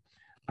form.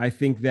 I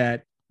think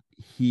that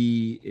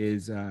he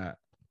is,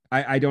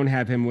 I don't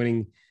have him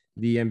winning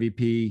the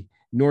MVP,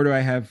 nor do I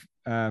have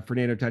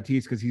Fernando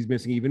Tatis because he's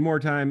missing even more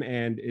time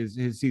and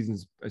his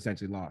season's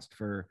essentially lost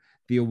for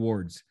the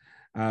awards.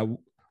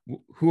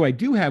 Who I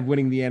do have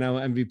winning the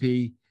NL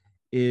MVP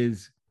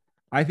is,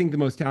 I think, the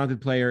most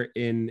talented player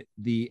in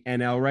the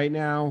NL right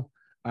now,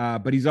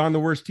 but he's on the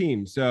worst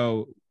team.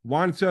 So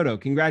Juan Soto,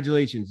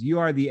 congratulations. You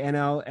are the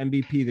NL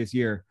MVP this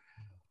year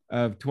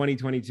of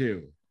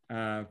 2022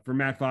 for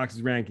Matt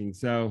Fox's ranking.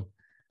 So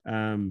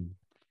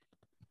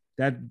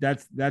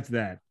that's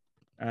that.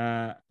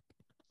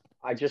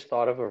 I just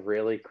thought of a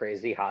really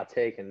crazy hot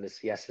take, and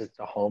this, yes, it's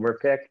a homer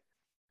pick,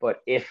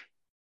 but if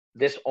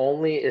this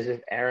only is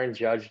if Aaron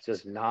Judge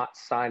does not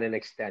sign an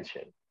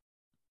extension.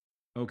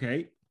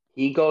 Okay.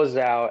 He goes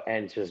out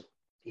and just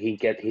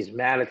he's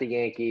mad at the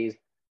Yankees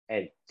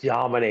and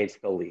dominates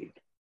the league.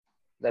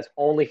 That's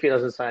only if he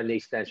doesn't sign the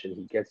extension.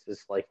 He gets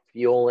this like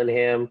fuel in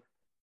him,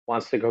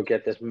 wants to go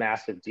get this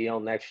massive deal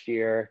next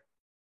year,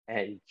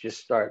 and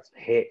just starts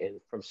hitting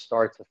from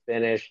start to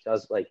finish.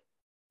 Does like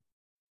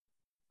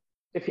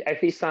if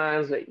he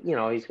signs, you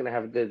know, he's going to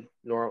have a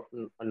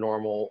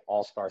normal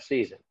All-Star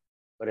season.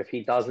 But if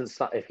he does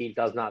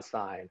not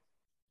sign,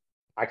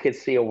 I could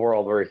see a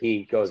world where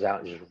he goes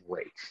out and just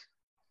rakes.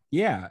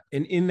 Yeah,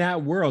 and in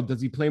that world,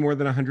 does he play more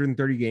than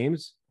 130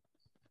 games?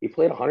 He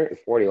played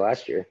 140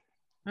 last year.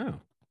 Oh,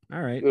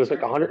 all right. It was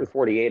like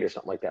 148 or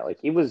something like that. Like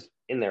he was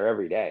in there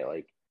every day.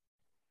 Like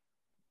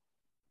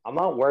I'm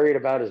not worried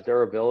about his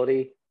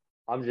durability.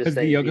 I'm just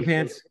saying the yoga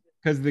pants,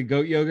 because of the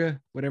goat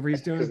yoga, whatever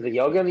he's doing. Because of the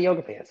yoga and the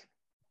yoga pants.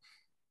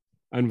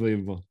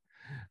 Unbelievable.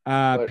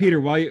 Peter,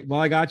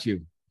 while I got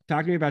you,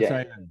 talk to me about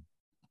Cy Young.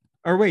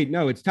 Or wait,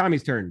 no, it's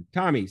Tommy's turn.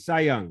 Tommy, Cy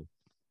Young.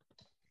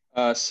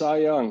 Cy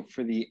Young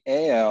for the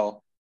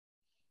AL.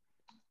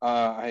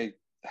 I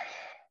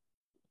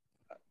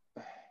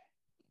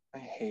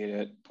hate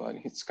it, but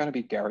it's going to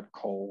be Garrett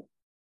Cole.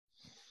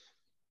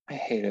 I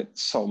hate it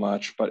so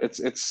much, but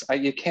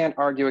you can't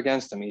argue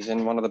against him. He's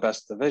in one of the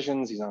best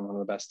divisions. He's on one of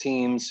the best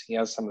teams. He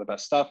has some of the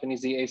best stuff, and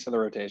he's the ace of the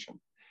rotation.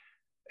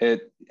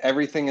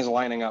 Everything is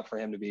lining up for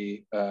him to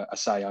be a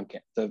Cy Young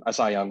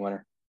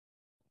winner.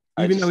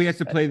 Even though he has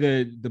to play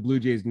the Blue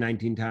Jays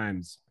 19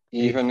 times.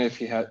 He doesn't have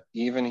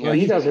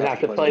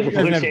to play the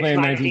Blue Jays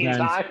 19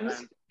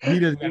 times.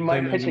 He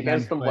might pitch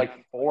against them like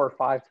 4 or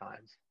 5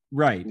 times.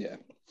 Right. Yeah.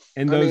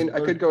 And I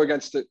could go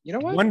against it. You know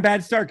what? One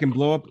bad start can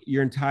blow up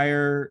your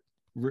entire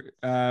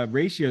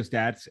ratio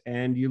stats,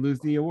 and you lose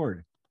the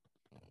award.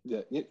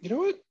 Yeah. You know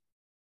what?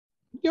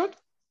 You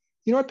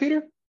know what,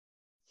 Peter?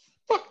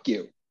 Fuck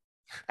you.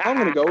 I'm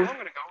going to go.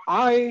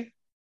 I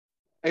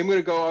am going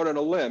to go out on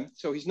a limb.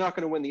 So he's not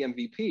going to win the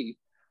MVP.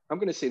 I'm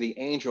going to say the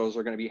Angels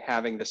are going to be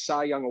having the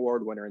Cy Young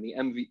Award winner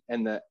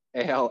and the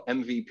AL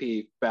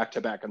MVP back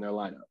to back in their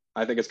lineup.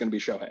 I think it's going to be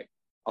Shohei.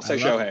 I'll say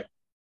Shohei.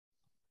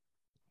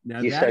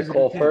 Now you said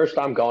Cole first.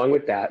 I'm going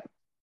with that.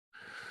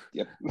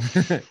 Yep.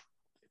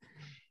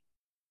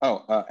 NL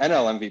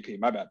MVP.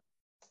 My bad.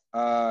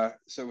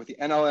 So with the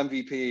NL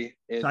MVP,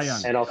 it's Cy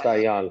Young. NL Cy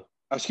Young.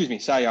 Oh, excuse me,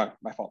 Cy Young.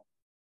 My fault.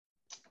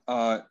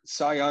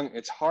 Cy Young.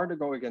 It's hard to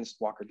go against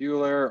Walker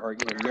Buehler or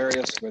even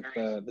Urias with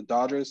the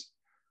Dodgers,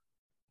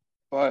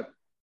 but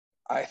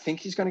I think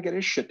he's going to get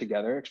his shit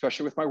together,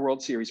 especially with my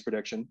World Series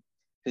prediction.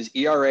 His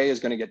ERA is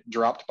going to get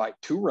dropped by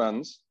 2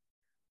 runs,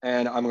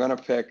 and I'm going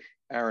to pick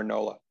Aaron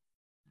Nola.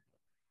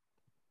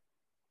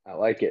 I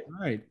like it. All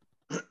right.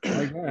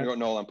 I'm going to go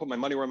Nola and put my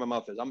money where my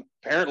mouth is. I'm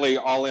apparently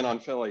all in on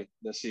Philly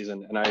this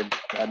season, and I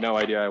had no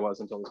idea I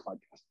was until this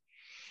podcast.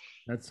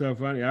 That's so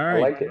funny. All right. I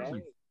like it.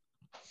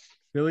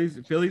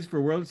 Phillies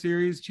for World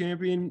Series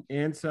champion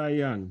and Cy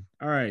Young.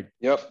 All right.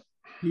 Yep.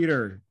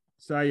 Peter,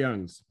 Cy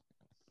Youngs.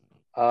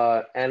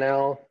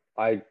 NL,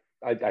 I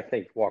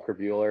think Walker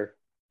Buehler.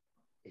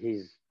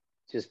 He's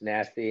just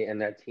nasty,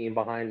 and that team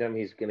behind him,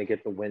 he's going to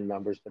get the win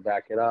numbers to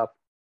back it up.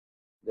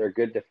 They're a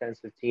good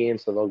defensive team,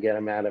 so they'll get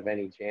him out of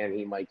any jam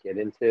he might get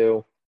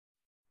into.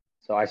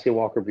 So I see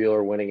Walker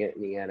Buehler winning it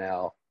in the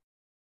NL.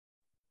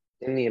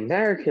 In the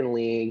American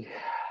League,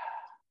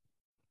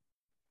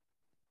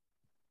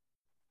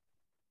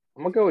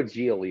 I'm going to go with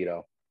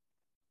Giolito.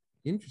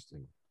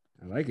 Interesting.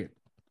 I like it.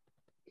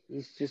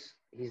 He's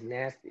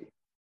nasty.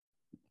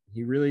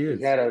 He really is.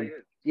 He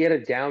had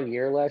a down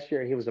year last year,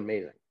 and he was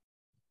amazing.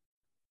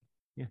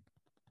 Yeah.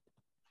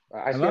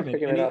 I I see love him it.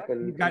 picking And it up.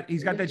 And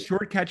he's got that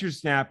short catcher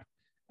snap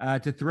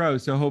to throw.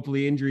 So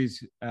hopefully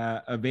injuries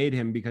evade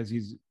him because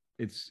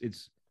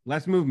it's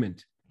less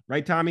movement,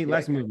 right, Tommy?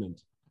 Less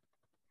movement.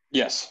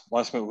 Yes,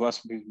 less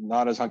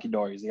not as hunky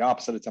dory. He's the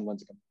opposite of Tim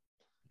Lincecum.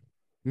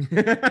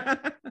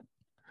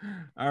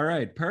 All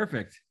right,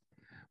 perfect.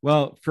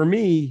 Well, for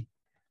me,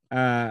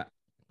 the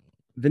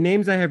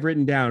names I have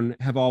written down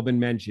have all been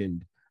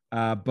mentioned,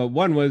 but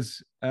one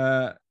was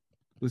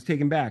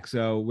taken back,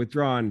 so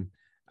withdrawn.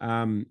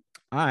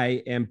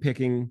 I am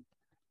picking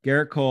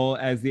Garrett Cole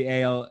as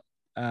the AL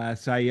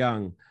Cy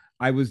Young.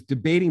 I was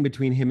debating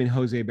between him and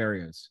Jose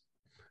Berrios.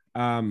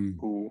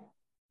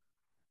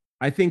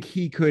 I think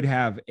he could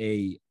have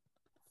a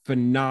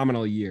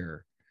phenomenal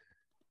year.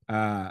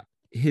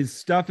 His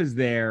stuff is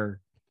there.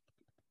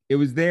 It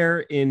was there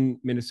in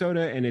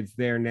Minnesota and it's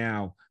there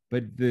now.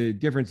 But the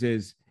difference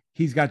is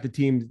he's got the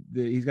team.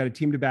 He's got a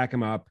team to back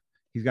him up.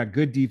 He's got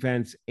good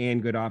defense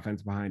and good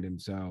offense behind him.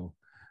 So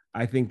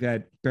I think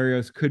that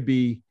Berrios could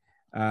be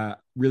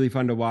really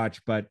fun to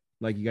watch. But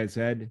like you guys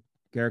said,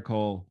 Garrett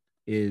Cole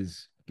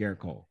is Garrett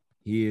Cole.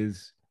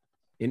 He's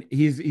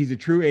a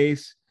true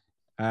ace.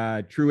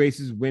 True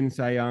aces win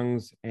Cy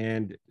Youngs,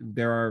 and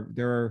there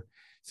are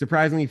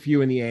surprisingly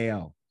few in the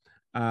AL.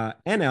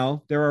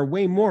 NL, there are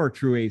way more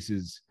true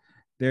aces.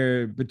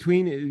 They're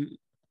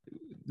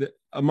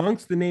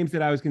amongst the names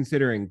that I was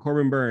considering: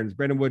 Corbin Burns,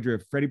 Brendan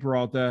Woodruff, Freddie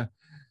Peralta,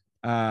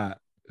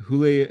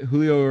 Julio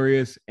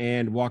Urias,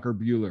 and Walker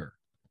Buehler.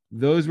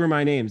 Those were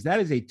my names. That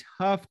is a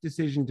tough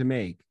decision to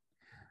make.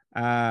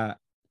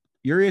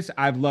 Urias,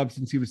 I've loved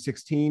since he was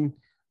 16.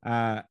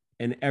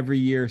 And every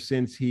year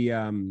since he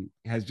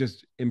has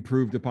just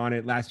improved upon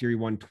it. Last year, he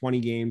won 20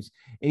 games,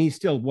 and he's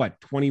still,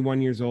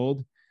 21 years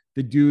old?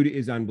 The dude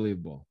is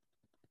unbelievable.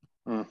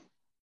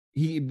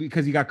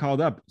 Because he got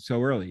called up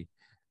so early,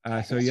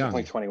 so young.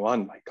 Only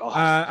 21, my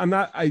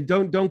God.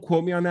 Don't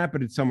quote me on that,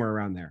 but it's somewhere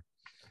around there.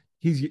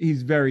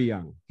 He's very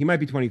young. He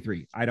might be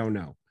 23. I don't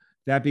know.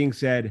 That being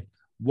said,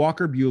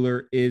 Walker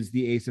Buehler is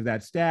the ace of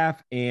that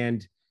staff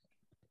and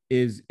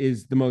is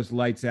the most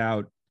lights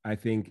out, I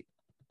think,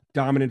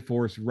 dominant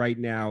force right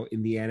now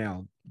in the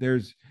NL.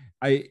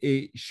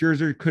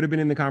 Scherzer could have been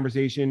in the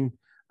conversation,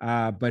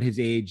 but his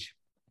age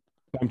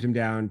bumped him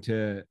down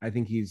to, I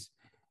think he's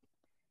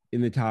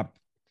in the top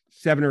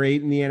 7 or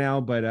 8 in the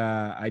NL, but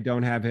I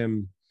don't have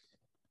him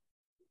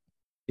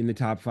in the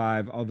top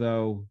 5.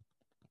 Although,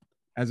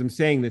 as I'm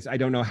saying this, I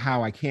don't know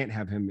how I can't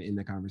have him in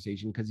the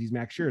conversation because he's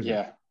Max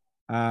Scherzer.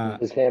 Yeah.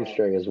 His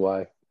hamstring is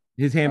why.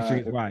 His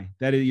hamstring is why.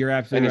 You're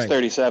absolutely right.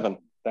 And he's 37.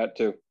 That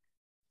too.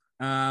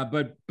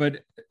 But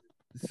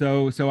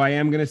so I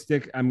am gonna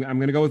stick. I'm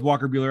gonna go with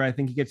Walker Buehler. I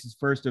think he gets his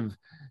first of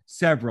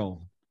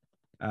several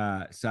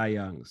Cy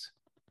Youngs.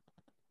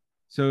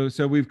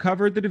 So we've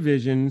covered the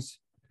divisions,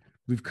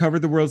 we've covered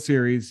the World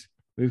Series,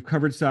 we've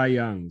covered Cy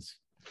Youngs.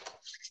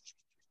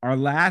 Our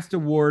last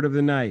award of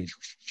the night,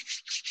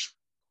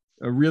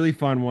 a really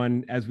fun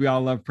one, as we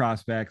all love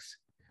prospects.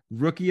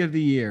 Rookie of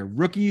the Year,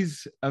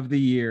 Rookies of the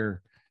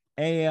Year,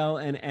 AL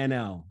and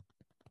NL.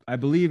 I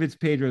believe it's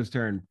Pedro's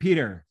turn.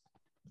 Peter,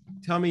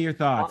 tell me your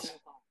thoughts.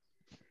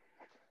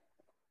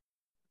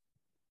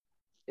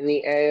 In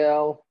the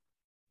AL,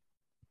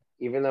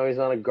 even though he's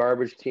on a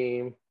garbage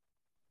team,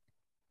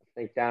 I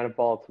think down in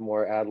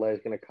Baltimore, Adley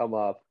is going to come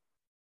up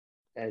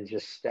and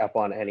just step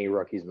on any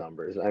rookie's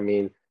numbers. I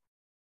mean,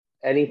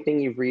 anything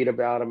you read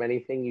about him,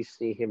 anything you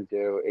see him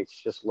do, it's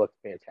just looked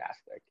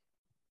fantastic.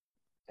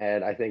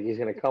 And I think he's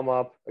going to come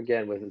up,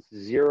 again, with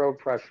zero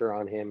pressure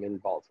on him in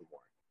Baltimore.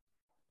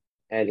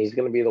 And he's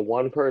going to be the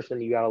one person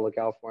you got to look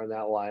out for in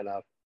that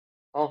lineup.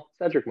 Oh,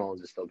 Cedric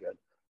Mullins is still good.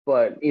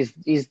 But he's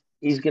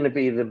going to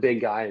be the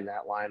big guy in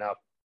that lineup.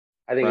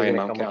 I think he's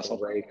going to come up and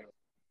break.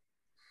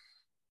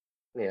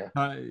 Yeah.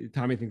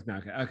 Tommy thinks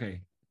not.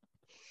 Okay.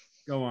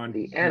 Go on.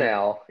 The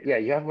NL, yeah,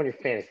 you have him on your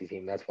fantasy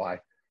team. That's why.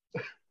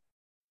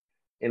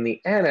 In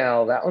the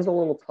NL, that was a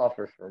little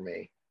tougher for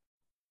me.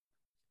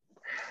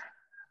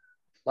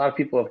 A lot of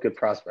people have good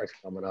prospects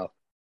coming up.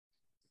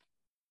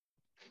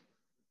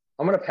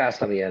 I'm going to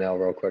pass on the NL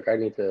real quick. I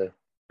need to.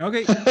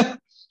 Okay.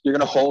 You're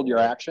going to hold your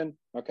action?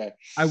 Okay.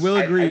 I will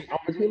agree. I'm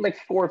between like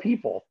 4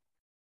 people.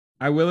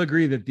 I will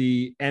agree that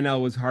the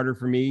NL was harder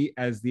for me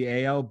as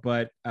the AL,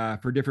 but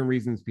for different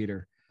reasons,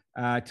 Peter.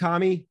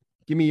 Tommy,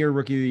 give me your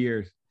Rookie of the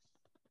Year.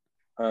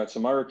 So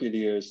my Rookie of the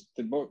Year is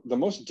the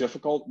most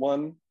difficult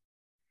one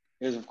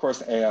is, of course,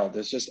 the AL.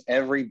 There's just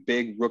every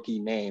big rookie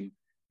name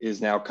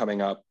is now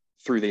coming up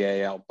through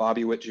the AL.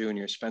 Bobby Witt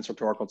Jr., Spencer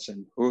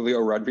Torkelson, Julio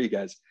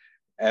Rodriguez.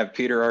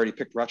 Peter already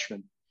picked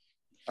Rutschman.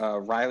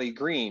 Riley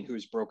Green,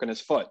 who's broken his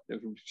foot,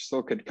 who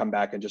still could come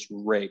back and just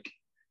rake.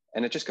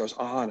 And it just goes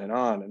on and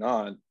on and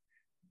on.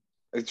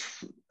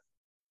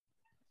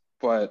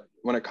 But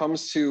when it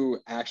comes to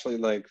actually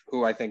like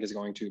who I think is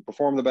going to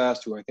perform the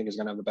best, who I think is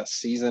going to have the best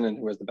season and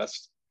who has the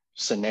best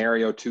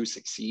scenario to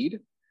succeed,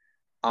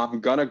 I'm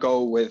going to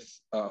go with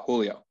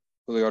Julio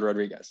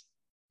Rodriguez,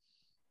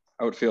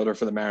 outfielder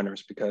for the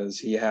Mariners, because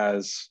he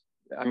has,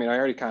 I mean, I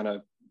already kind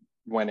of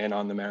went in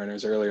on the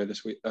Mariners earlier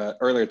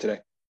today.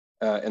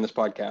 in this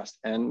podcast.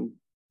 And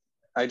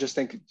I just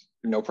think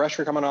no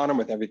pressure coming on him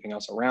with everything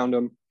else around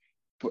him.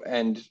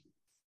 And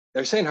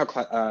they're saying how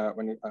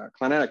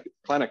Kalanick,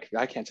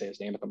 I can't say his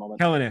name at the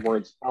moment.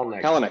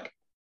 Kalanick.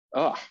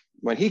 Oh,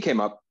 when he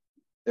came up,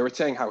 they were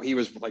saying how he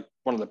was like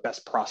one of the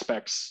best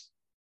prospects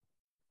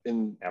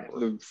in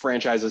the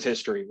franchise's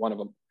history, one of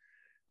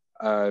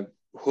them.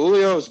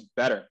 Julio's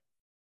better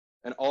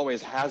and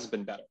always has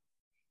been better.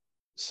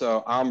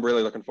 So I'm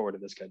really looking forward to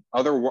this kid.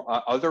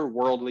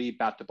 Otherworldly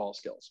bat-to-ball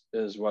skills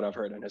is what I've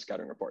heard in his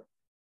scouting report.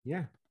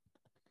 Yeah.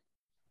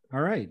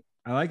 All right.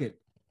 I like it.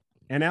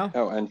 NL?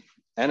 Oh, and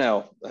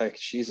NL, like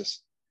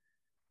Jesus.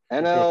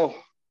 NL,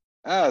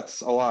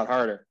 that's a lot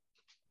harder.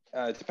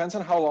 It depends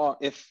on how long.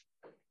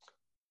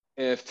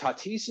 If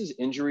Tatis's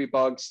injury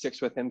bug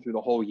sticks with him through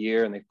the whole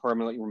year and they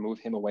permanently remove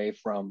him away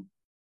from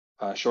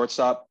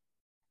shortstop,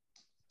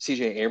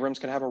 CJ Abrams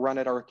can have a run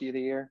at our Rookie of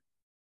the Year,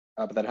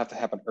 but that'd have to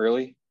happen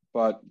early.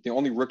 But the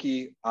only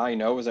rookie I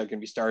know is that going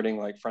to be starting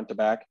like front to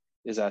back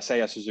is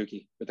Seiya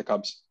Suzuki with the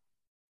Cubs.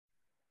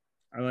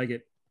 I like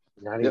it.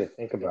 Not even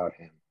think about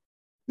him.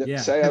 Yeah.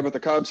 Seiya with the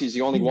Cubs, he's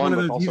the only one.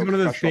 He's one of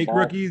those fake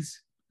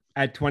rookies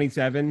at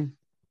 27.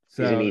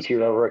 So he's an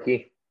Ichiro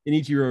rookie.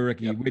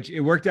 Which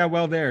it worked out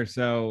well there.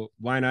 So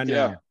why not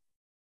now?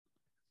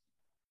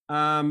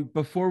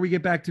 Before we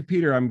get back to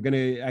Peter,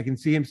 I can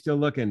see him still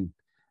looking.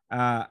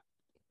 I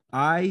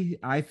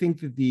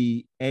think that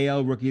the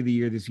AL Rookie of the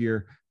Year this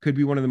year could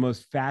be one of the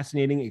most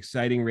fascinating,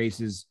 exciting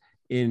races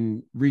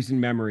in recent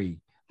memory.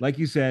 Like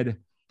you said,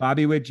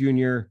 Bobby Witt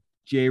Jr.,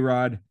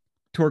 J-Rod,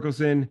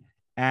 Torkelson,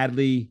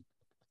 Adley.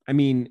 I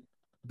mean,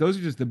 those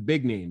are just the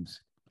big names.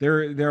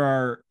 There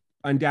are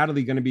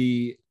undoubtedly going to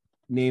be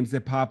names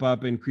that pop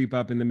up and creep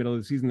up in the middle of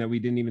the season that we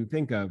didn't even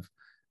think of.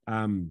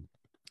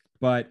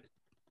 But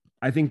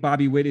I think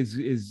Bobby Witt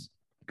is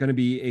going to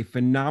be a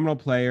phenomenal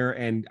player,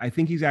 and I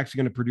think he's actually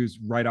going to produce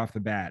right off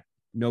the bat.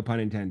 No pun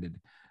intended.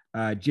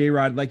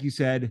 J-Rod, like you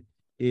said,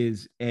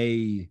 is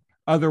a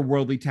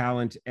otherworldly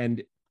talent,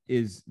 and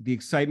is the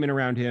excitement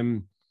around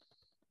him.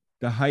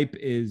 The hype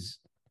is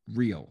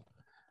real.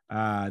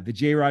 The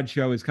J-Rod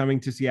show is coming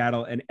to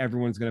Seattle, and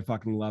everyone's going to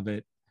fucking love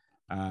it.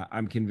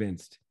 I'm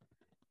convinced.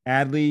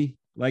 Adley,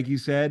 like you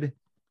said,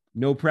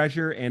 no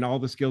pressure and all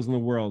the skills in the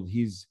world.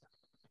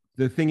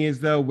 The thing is,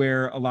 though,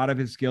 where a lot of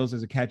his skills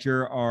as a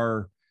catcher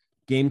are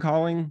game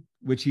calling,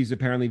 which he's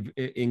apparently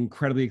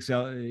incredibly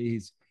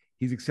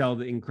he's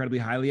excelled incredibly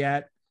highly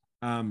at.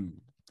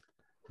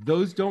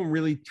 Those don't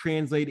really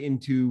translate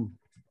into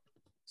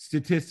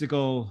statistics,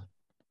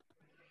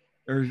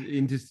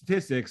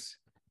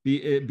 be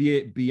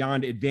it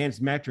beyond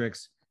advanced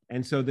metrics.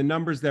 And so the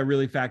numbers that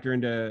really factor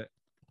into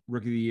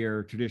Rookie of the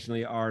Year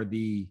traditionally are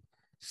the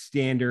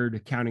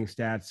standard counting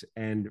stats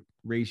and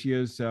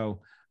ratios. So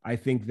I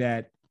think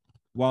that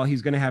while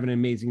he's going to have an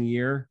amazing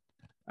year,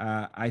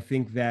 I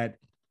think that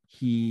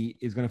he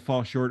is going to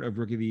fall short of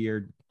Rookie of the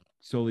Year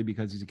solely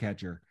because he's a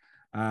catcher.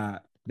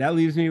 That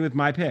leaves me with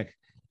my pick.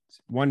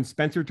 One,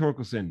 Spencer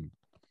Torkelson,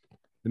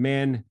 the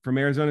man from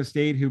Arizona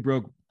State who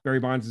broke Barry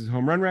Bonds'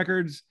 home run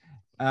records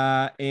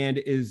and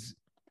is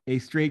a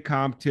straight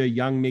comp to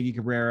young Miggy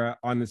Cabrera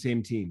on the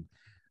same team.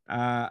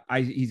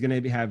 He's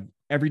going to have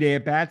every day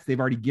at bats. They've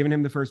already given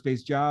him the first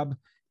base job,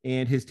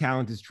 and his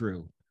talent is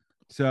true.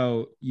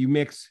 So you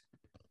mix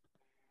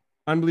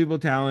unbelievable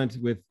talent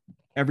with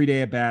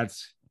everyday at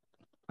bats.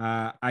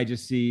 I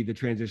just see the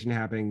transition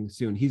happening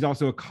soon. He's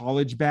also a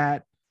college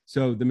bat,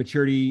 so the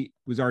maturity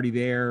was already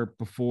there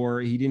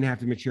before. He didn't have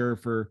to mature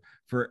for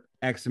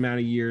X amount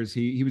of years.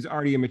 He was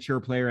already a mature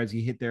player as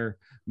he hit their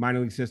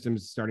minor league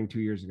systems starting 2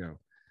 years ago.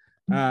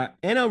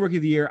 NL Rookie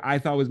of the Year I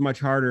thought was much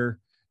harder,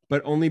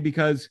 but only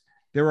because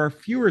there are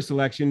fewer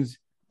selections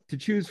to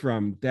choose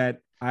from that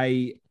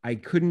I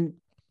couldn't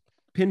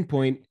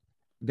pinpoint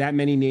that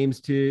many names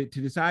to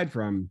decide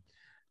from.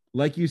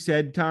 Like you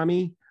said,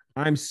 Tommy,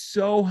 I'm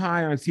so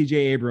high on CJ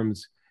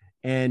Abrams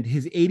and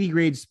his 80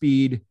 grade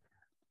speed.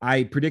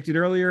 I predicted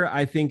earlier,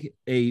 I think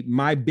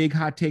my big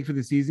hot take for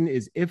the season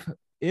is if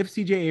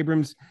CJ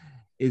Abrams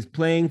is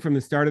playing from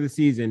the start of the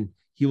season,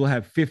 he will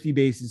have 50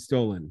 bases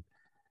stolen.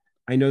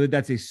 I know that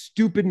that's a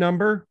stupid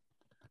number,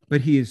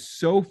 but he is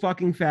so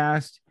fucking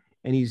fast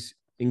and he's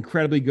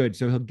incredibly good.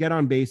 So he'll get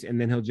on base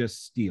and then he'll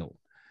just steal.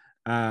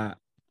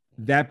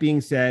 That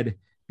being said,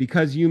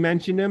 because you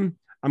mentioned him,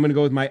 I'm going to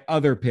go with my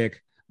other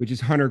pick, which is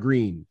Hunter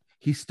Green.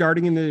 He's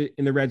starting in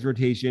the Reds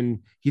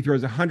rotation. He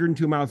throws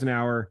 102 miles an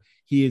hour.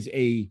 He is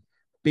a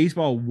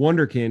baseball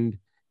wonderkind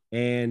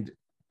and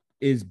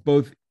is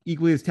both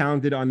equally as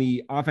talented on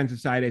the offensive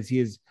side as he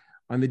is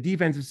on the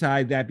defensive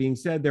side. That being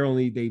said,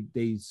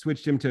 they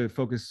switched him to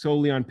focus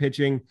solely on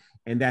pitching,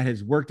 and that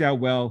has worked out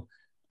well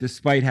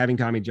despite having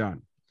Tommy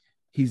John.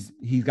 He's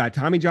got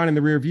Tommy John in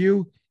the rear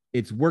view.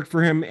 It's worked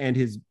for him, and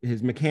his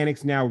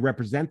mechanics now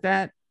represent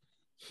that.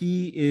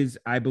 He is,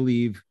 I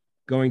believe,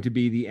 going to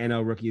be the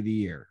NL Rookie of the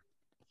Year.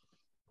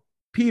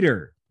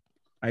 Peter,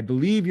 I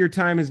believe your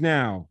time is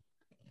now.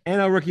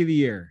 NL Rookie of the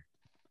Year.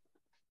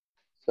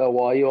 So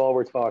while you all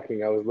were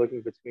talking, I was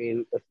looking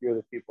between a few of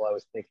the people I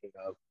was thinking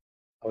of.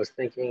 I was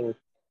thinking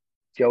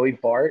Joey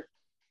Bart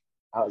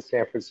out in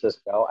San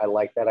Francisco. I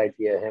like that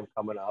idea of him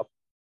coming up.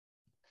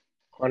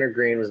 Hunter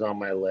Green was on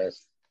my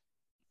list.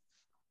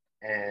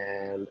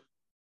 And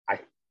I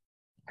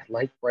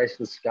like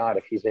Bryson Scott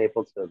if he's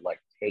able to like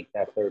take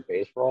that third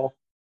base role.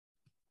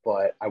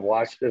 But I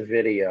watched the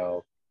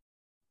video.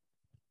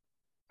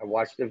 Of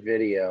where's that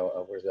video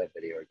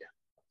again?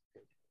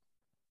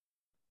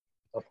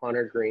 Of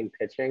Hunter Green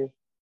pitching.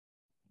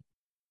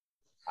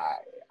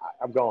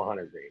 I'm going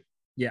Hunter Green.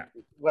 Yeah.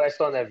 What I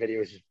saw in that video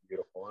was just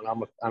beautiful, and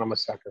I'm a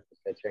sucker for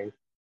pitching.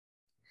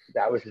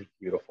 That was just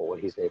beautiful what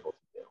he's able to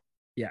do.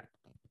 Yeah.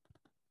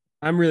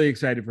 I'm really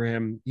excited for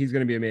him. He's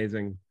going to be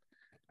amazing.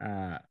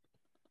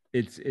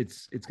 It's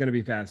going to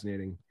be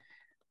fascinating.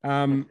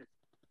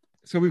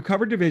 So we've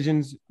covered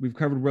divisions, we've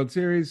covered World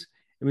Series,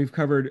 and we've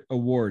covered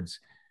awards.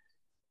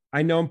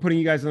 I know I'm putting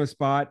you guys on the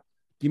spot.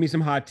 Give me some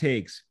hot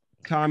takes.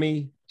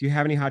 Tommy, do you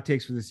have any hot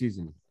takes for the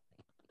season?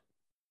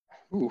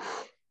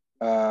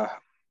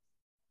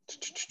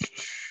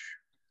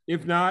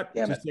 If not,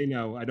 just say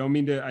no. I don't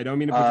mean to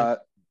put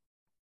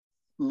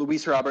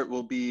Luis Robert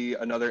will be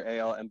another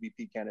AL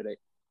MVP candidate.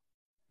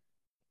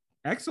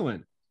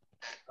 Excellent.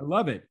 I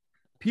love it.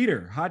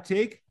 Peter, hot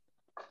take?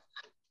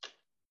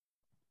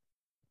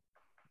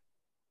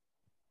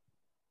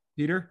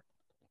 Peter?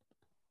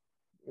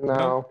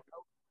 No.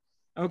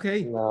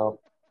 Okay. No.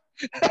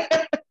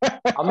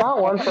 I'm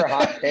not one for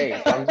hot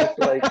takes. I'm just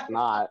like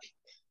not.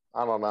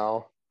 I don't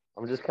know.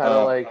 I'm just kind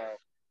of like.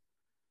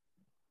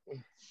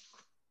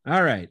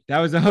 All right. That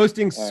was a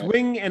hosting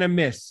swing and a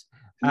miss.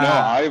 No,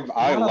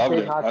 I loved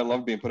it. I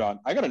love being put on.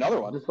 I got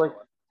another one. Just like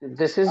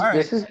this is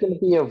going to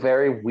be a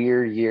very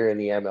weird year in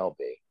the MLB.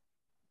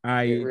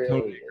 I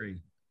totally agree.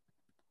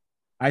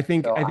 I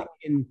think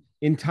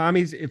in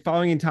Tommy's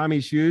following in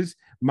Tommy's shoes,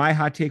 my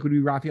hot take would be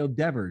Rafael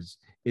Devers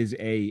is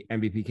a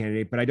MVP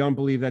candidate, but I don't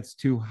believe that's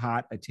too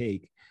hot a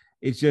take.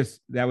 It's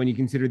just that when you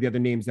consider the other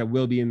names that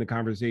will be in the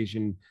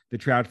conversation, the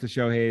Trouts, the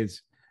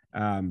Shoheis,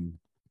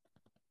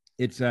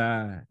 it's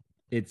a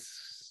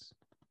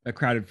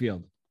crowded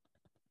field.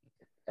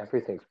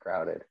 Everything's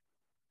crowded.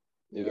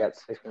 You got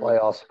 6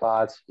 playoff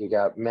spots. You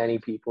got many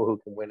people who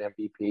can win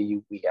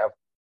MVP. We have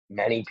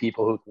many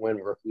people who can win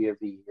Rookie of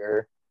the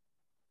Year.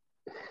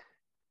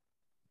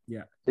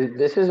 Yeah.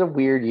 This is a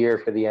weird year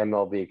for the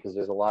MLB because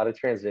there's a lot of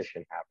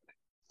transition happening.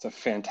 It's a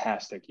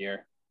fantastic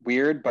year.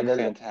 Weird, but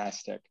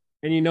fantastic.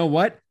 And you know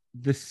what?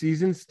 The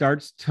season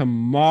starts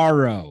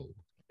tomorrow.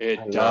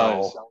 It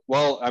does.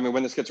 Well, I mean,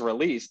 when this gets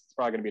released, it's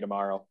probably going to be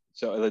tomorrow.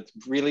 So it's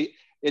released.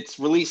 It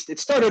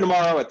started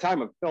tomorrow at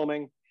time of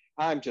filming.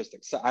 I'm just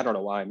excited. I don't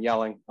know why I'm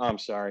yelling. I'm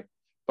sorry,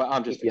 but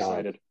I'm just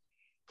excited.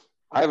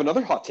 I have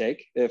another hot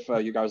take if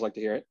you guys like to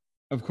hear it.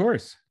 Of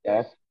course.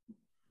 Yeah.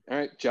 All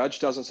right. Judge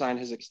doesn't sign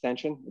his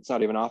extension. It's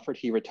not even offered.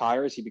 He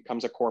retires. He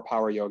becomes a core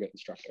power yoga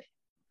instructor.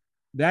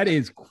 That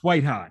is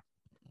quite hot.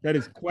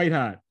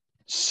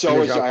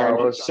 So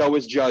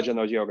is Judge in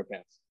those yoga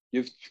pants.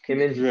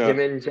 Him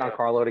and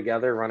Giancarlo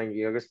together running a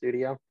yoga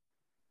studio.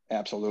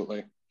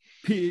 Absolutely.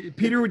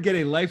 Peter would get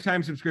a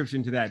lifetime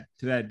subscription to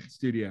that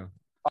studio.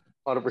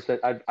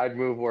 100%. I'd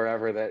move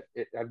wherever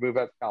I'd move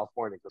out to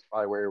California. That's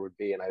probably where it would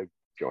be, and I'd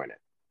join it.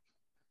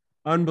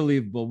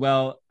 Unbelievable.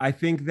 Well, I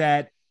think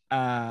that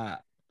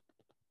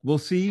we'll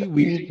see.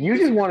 You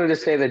just wanted to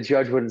say that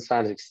Judge wouldn't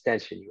sign his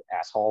extension, you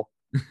asshole.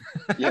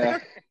 Yeah,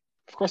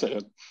 of course I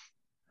did.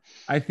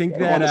 I think I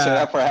that wanted to say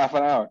that for half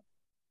an hour.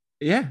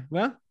 Yeah,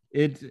 well,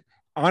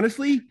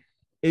 honestly,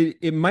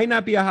 it might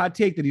not be a hot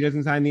take that he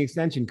doesn't sign the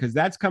extension because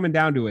that's coming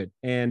down to it,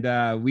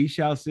 and we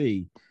shall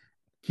see.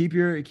 Keep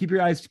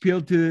your eyes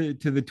peeled to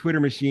the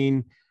Twitter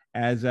machine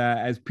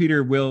as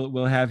Peter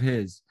will have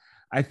his.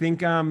 I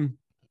think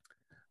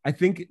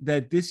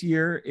that this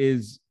year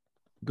is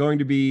going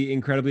to be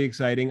incredibly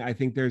exciting. I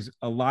think there's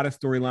a lot of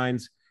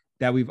storylines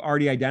that we've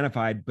already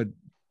identified, but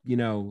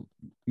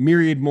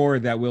myriad more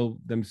that will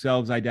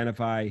themselves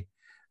identify.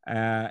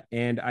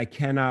 And I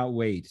cannot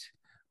wait.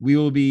 We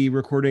will be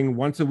recording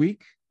once a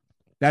week.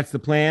 That's the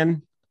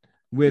plan,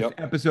 with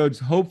episodes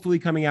hopefully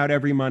coming out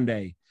every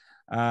Monday.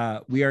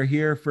 We are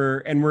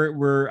here and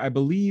we're I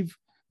believe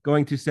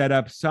going to set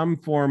up some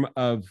form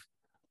of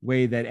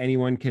way that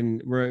anyone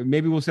can.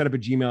 Maybe we'll set up a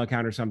Gmail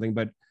account or something,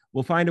 but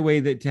we'll find a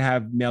way to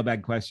have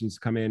mailbag questions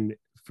come in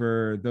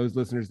for those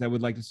listeners that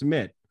would like to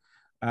submit.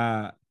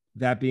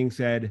 That being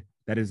said,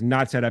 that is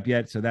not set up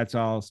yet, so that's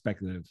all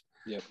speculative.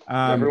 Yep.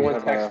 Everyone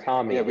text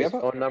Tommy. His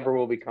phone number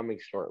will be coming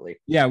shortly.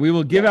 Yeah, we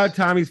will give out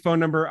Tommy's phone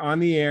number on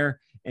the air,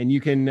 and you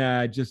can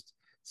just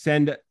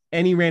send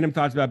any random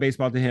thoughts about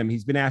baseball to him.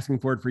 He's been asking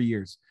for it for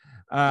years.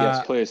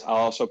 Yes, please. I'll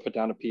also put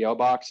down a P.O.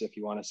 box if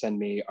you want to send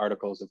me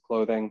articles of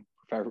clothing,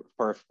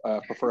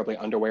 preferably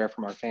underwear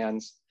from our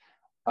fans.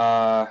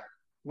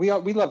 We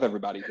love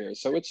everybody here,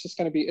 so it's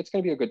going to be a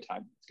good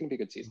time. It's going to be a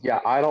good season. Yeah,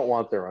 I don't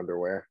want their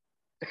underwear.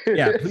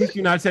 Yeah, please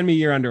do not send me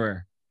your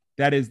underwear.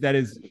 That is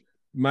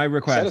my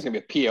request. It's going to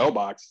be a P.O.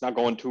 box. It's not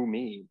going to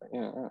me. But,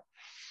 yeah.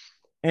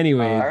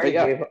 Anyway,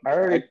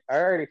 I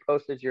already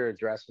posted your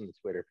address on the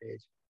Twitter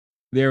page.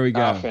 There we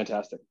go. Oh,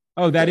 fantastic.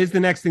 Oh, that is the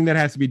next thing that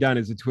has to be done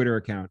is a Twitter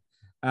account.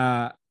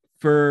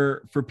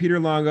 For Peter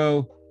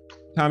Longo,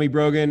 Tommy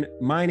Brogan,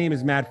 my name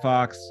is Matt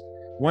Fox.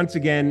 Once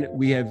again,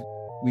 we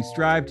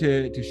strive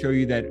to show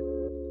you that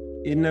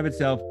in and of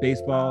itself,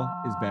 baseball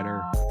is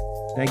better.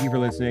 Thank you for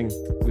listening.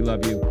 We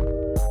love you.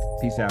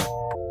 Peace out.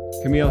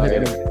 Camille,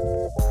 hit me.